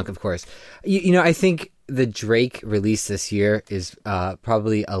not all junk, of course. I think the Drake release this year is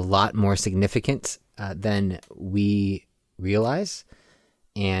probably a lot more significant than we realize.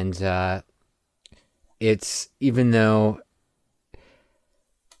 And it's even though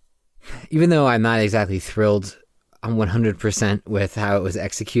I'm not exactly thrilled, I'm 100% with how it was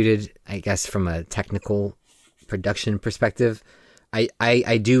executed, I guess, from a technical production perspective.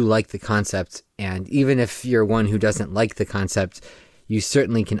 I do like the concept, and even if you're one who doesn't like the concept, you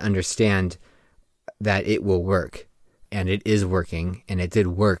certainly can understand that it will work, and it is working, and it did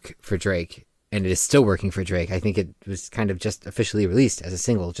work for Drake, and it is still working for Drake. I think it was kind of just officially released as a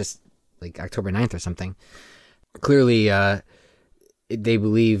single, just like October 9th or something. Clearly, they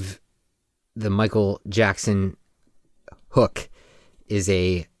believe the Michael Jackson hook is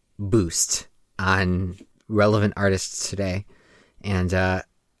a boost on relevant artists today. And I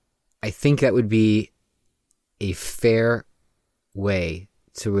think that would be a fair way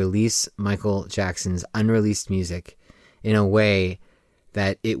to release Michael Jackson's unreleased music in a way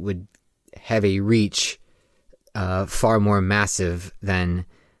that it would have a reach far more massive than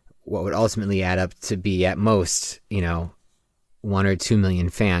what would ultimately add up to be at most, 1 or 2 million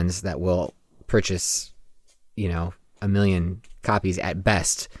fans that will purchase, 1 million copies at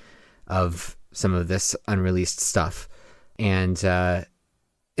best of some of this unreleased stuff. And I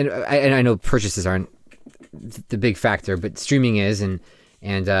know purchases aren't the big factor, but streaming is, and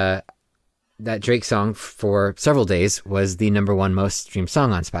that Drake song for several days was the number 1 most streamed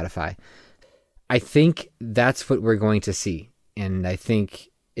song on Spotify. I think that's what we're going to see, and I think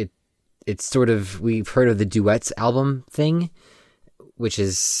it's sort of, we've heard of the duets album thing, which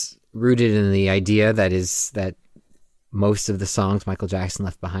is rooted in the idea that most of the songs Michael Jackson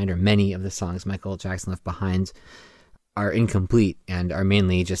left behind, or many of the songs Michael Jackson left behind, are incomplete and are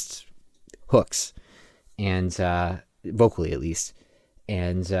mainly just hooks, and vocally at least.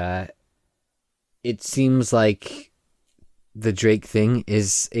 And it seems like the Drake thing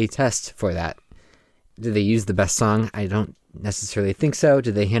is a test for that. Did they use the best song? I don't necessarily think so.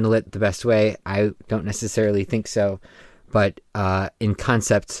 Did they handle it the best way? I don't necessarily think so. But in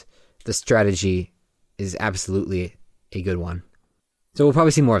concept, the strategy is absolutely a good one. So we'll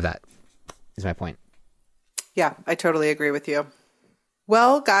probably see more of that, is my point. Yeah, I totally agree with you.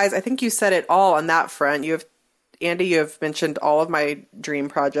 Well, guys, I think you said it all on that front. Andy, you have mentioned all of my dream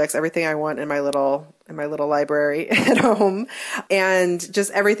projects, everything I want in my little library at home. And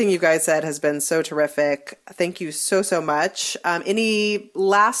just everything you guys said has been so terrific. Thank you so, so much. Any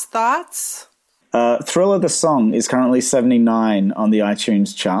last thoughts? Thriller the song is currently 79 on the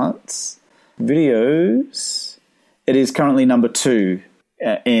iTunes charts. Videos, it is currently number 2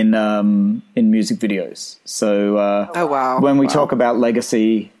 in music videos. So when we talk about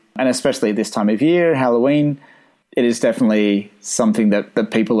legacy, and especially at this time of year, Halloween, it is definitely something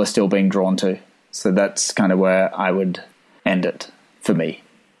that people are still being drawn to. So that's kind of where I would end it for me.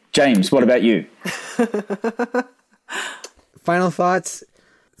 James, what about you? Final thoughts.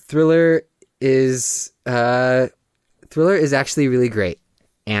 Thriller is actually really great,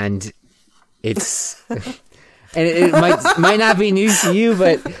 and it's and it might not be news to you,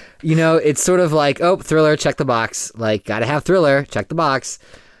 but it's sort of like, oh, Thriller, check the box. Like, gotta have Thriller, check the box.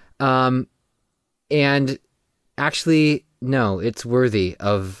 And actually, no, it's worthy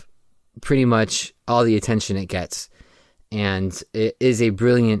of pretty much all the attention it gets, and it is a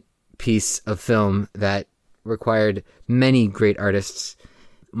brilliant piece of film that required many great artists.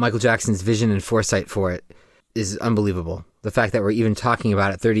 Michael Jackson's vision and foresight for it is unbelievable. The fact that we're even talking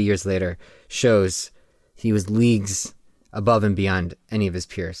about it 30 years later shows he was leagues above and beyond any of his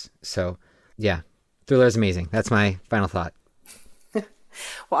peers. So, yeah, Thriller is amazing. That's my final thought.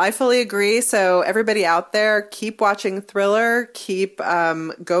 Well, I fully agree. So everybody out there, keep watching Thriller, keep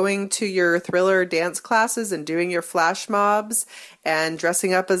going to your Thriller dance classes and doing your flash mobs and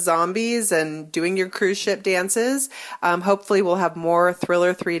dressing up as zombies and doing your cruise ship dances. Hopefully we'll have more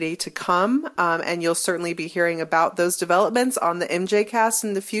Thriller 3D to come, and you'll certainly be hearing about those developments on the MJ Cast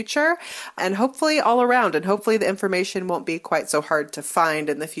in the future, and hopefully all around, and hopefully the information won't be quite so hard to find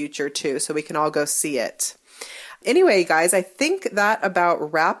in the future too, so we can all go see it. Anyway, guys, I think that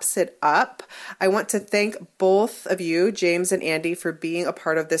about wraps it up. I want to thank both of you, James and Andy, for being a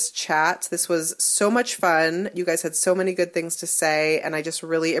part of this chat. This was so much fun. You guys had so many good things to say, and I just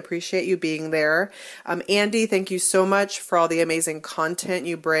really appreciate you being there. Andy, thank you so much for all the amazing content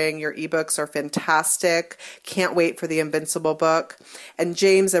you bring. Your ebooks are fantastic. Can't wait for the Invincible book. And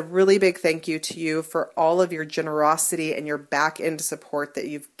James, a really big thank you to you for all of your generosity and your back-end support that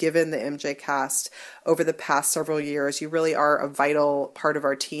you've given the MJ Cast over the past several years. You really are a vital part of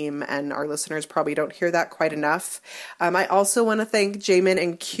our team, and our listeners probably don't hear that quite enough. I also want to thank Jamin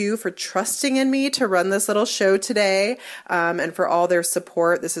and Q for trusting in me to run this little show today, and for all their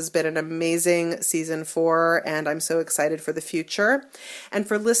support. This has been an amazing season 4, and I'm so excited for the future. And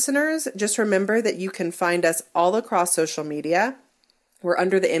for listeners, just remember that you can find us all across social media. We're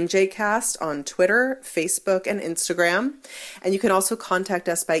under the MJ Cast on Twitter, Facebook, and Instagram. And you can also contact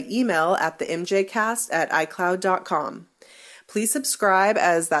us by email at themjcast@icloud.com. Please subscribe,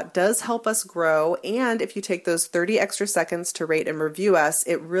 as that does help us grow. And if you take those 30 extra seconds to rate and review us,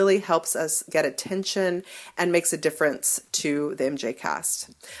 it really helps us get attention and makes a difference to the MJ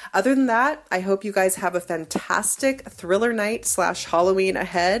Cast. Other than that, I hope you guys have a fantastic Thriller night / Halloween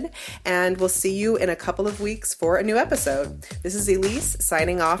ahead, and we'll see you in a couple of weeks for a new episode. This is Elise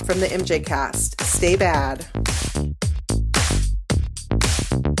signing off from the MJ Cast. Stay bad.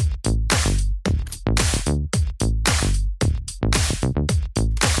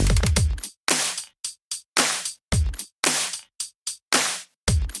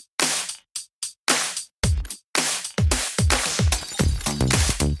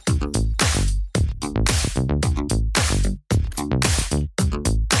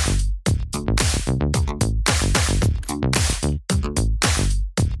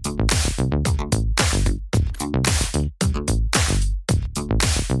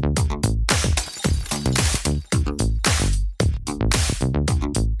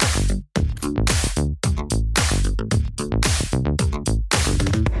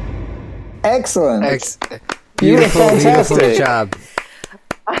 Excellent. Beautiful, fantastic. beautiful job.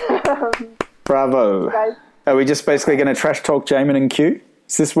 Bravo. Are we just basically going to trash talk Jamin and Q?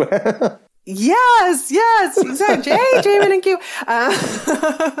 Is this where? Yes, exactly. Jamin and Q.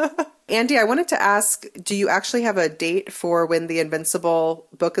 Andy, I wanted to ask, do you actually have a date for when the Invincible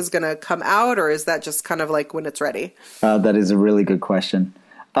book is going to come out, or is that just kind of like when it's ready? That is a really good question.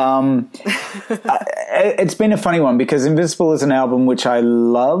 It's been a funny one because Invincible is an album which I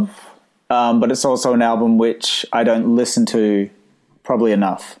love, but it's also an album which I don't listen to probably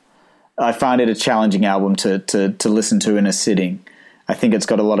enough. I find it a challenging album to listen to in a sitting. I think it's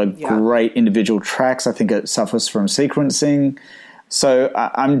got a lot of great individual tracks. I think it suffers from sequencing. So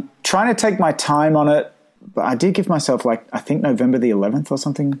I'm trying to take my time on it, but I did give myself I think November the 11th or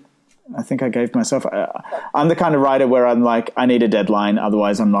something. I think I gave myself, I'm the kind of writer where I'm like, I need a deadline.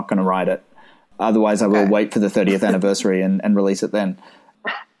 Otherwise I'm not going to write it. Otherwise I will wait for the 30th anniversary and release it then.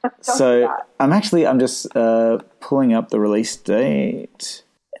 So I'm just pulling up the release date.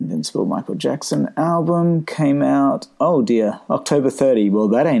 Invincible Michael Jackson album came out, oh dear, October 30. Well,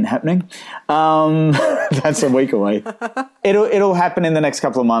 that ain't happening. That's a week away. It'll happen in the next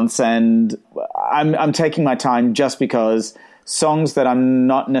couple of months, and I'm taking my time just because songs that I'm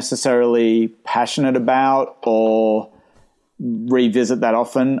not necessarily passionate about or revisit that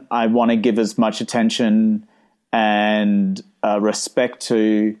often, I want to give as much attention and respect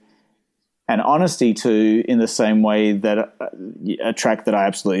to and honesty to, in the same way that a track that I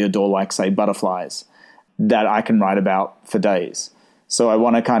absolutely adore, like, say, Butterflies, that I can write about for days. So I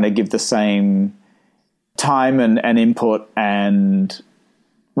want to kind of give the same time and input and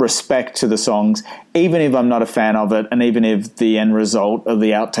respect to the songs, even if I'm not a fan of it, and even if the end result of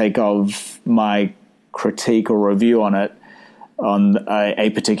the outtake of my critique or review on it, on a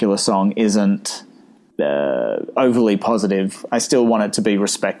particular song, isn't overly positive, I still want it to be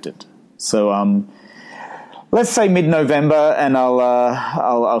respected. So let's say mid-November, and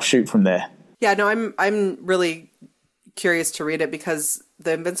I'll shoot from there. Yeah, no, I'm really curious to read it because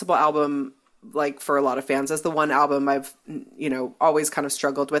the Invincible album, like for a lot of fans, is the one album I've always kind of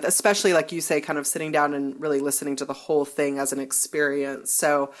struggled with, especially like you say, kind of sitting down and really listening to the whole thing as an experience.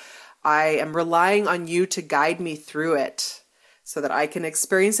 So I am relying on you to guide me through it. so that I can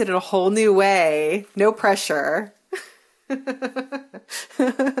experience it in a whole new way. No pressure.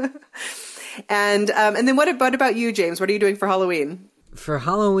 And then what about you, James? What are you doing for Halloween? For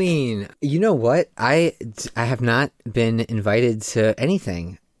Halloween, you know what? I have not been invited to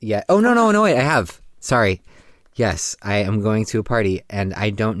anything yet. Oh, no, wait, I have. Sorry. Yes, I am going to a party, and I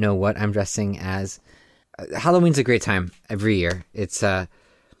don't know what I'm dressing as. Halloween's a great time every year. It's the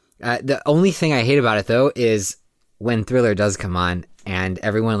only thing I hate about it, though, is when Thriller does come on, and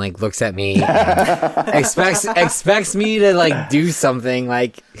everyone, like, looks at me and expects me to, like, do something,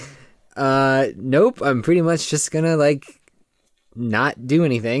 like, nope, I'm pretty much just gonna, like, not do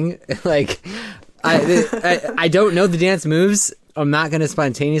anything. Like, I don't know the dance moves. I'm not gonna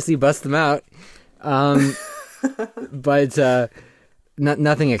spontaneously bust them out. But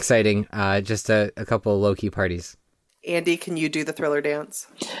nothing exciting. Just a couple of low-key parties. Andy, can you do the Thriller dance?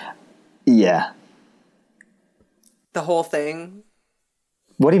 Yeah. The whole thing?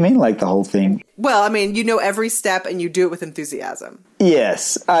 What do you mean, like the whole thing? Well, I mean, you know every step and you do it with enthusiasm.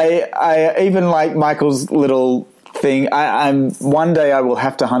 Yes. I even like Michael's little thing. I'm one day I will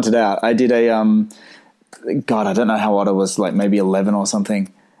have to hunt it out. I did a God, I don't know how old I was, like maybe 11 or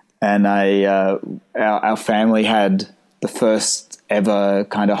something. And our family had the first ever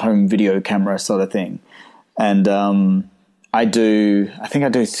kind of home video camera sort of thing. And I do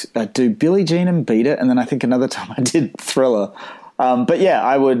Billie Jean and Beat It, and then I think another time I did Thriller. But yeah,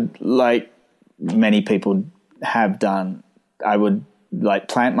 I would, like many people have done, I would like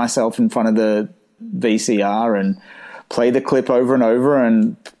plant myself in front of the VCR and play the clip over and over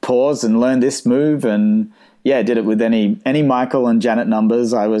and pause and learn this move. And yeah, I did it with any Michael and Janet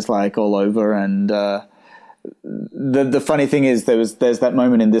numbers. I was like all over. And the funny thing is there's that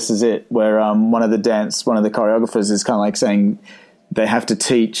moment in This Is It where one of the choreographers is kind of like saying they have to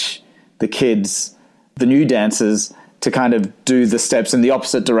teach the kids, the new dancers, to kind of do the steps in the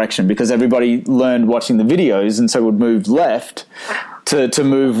opposite direction, because everybody learned watching the videos and so would move left to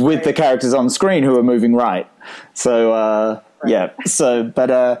move with the characters on screen who are moving right. So yeah. So but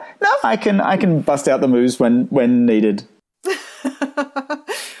no, I can bust out the moves when needed.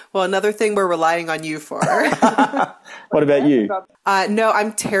 Well, another thing we're relying on you for. What about you? No,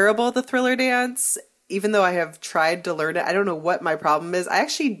 I'm terrible at the Thriller dance. Even though I have tried to learn it, I don't know what my problem is. I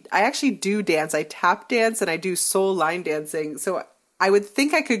actually do dance. I tap dance and I do soul line dancing. So I would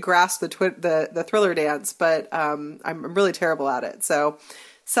think I could grasp the Thriller dance, but I'm really terrible at it. So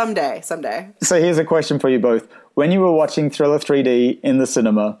someday. So here's a question for you both. When you were watching Thriller 3D in the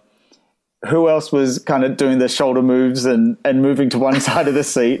cinema, who else was kind of doing the shoulder moves and moving to one side of the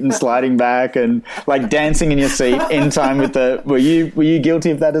seat and sliding back and like dancing in your seat in time with the? Were you guilty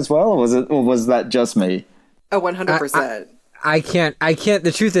of that as well, or was that just me? Oh, 100%. I can't.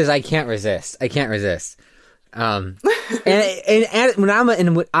 The truth is, I can't resist. And when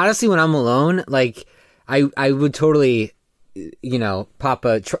I'm alone, like I would totally,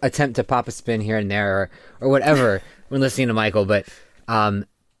 attempt to pop a spin here and there or whatever when listening to Michael, but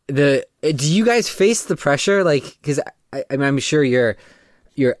do you guys face the pressure? Like, because I'm sure you're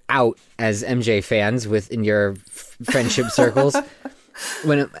out as MJ fans in your friendship circles.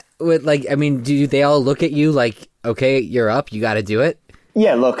 Do they all look at you like, okay, you're up, you got to do it?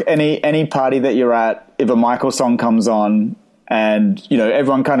 Yeah, look, any party that you're at, if a Michael song comes on, and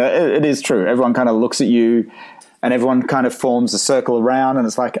everyone kind of, it is true, everyone kind of looks at you, and everyone kind of forms a circle around, and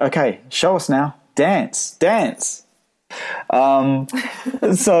it's like, okay, show us now, dance. So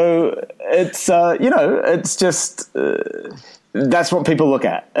it's it's just that's what people look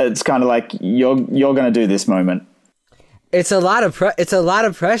at. It's kind of like you're going to do this moment. It's a lot of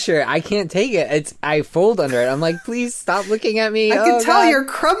pressure. I can't take it. I fold under it. I'm like, please stop looking at me. I can tell you're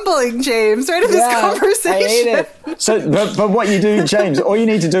crumbling, James, right in this conversation. I hate it. So, but what you do, James, all you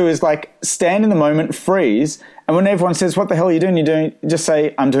need to do is like stand in the moment, freeze, and when everyone says, "What the hell are you doing?" just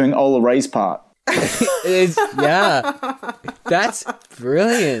say, "I'm doing Ola Ray's part." That's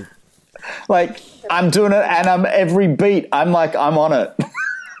brilliant. Like, I'm doing it, and I'm every beat. I'm on it.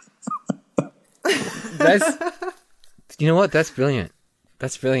 You know what? That's brilliant.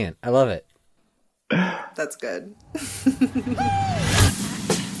 I love it. That's good.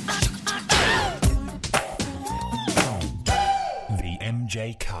 The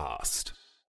MJ Cast.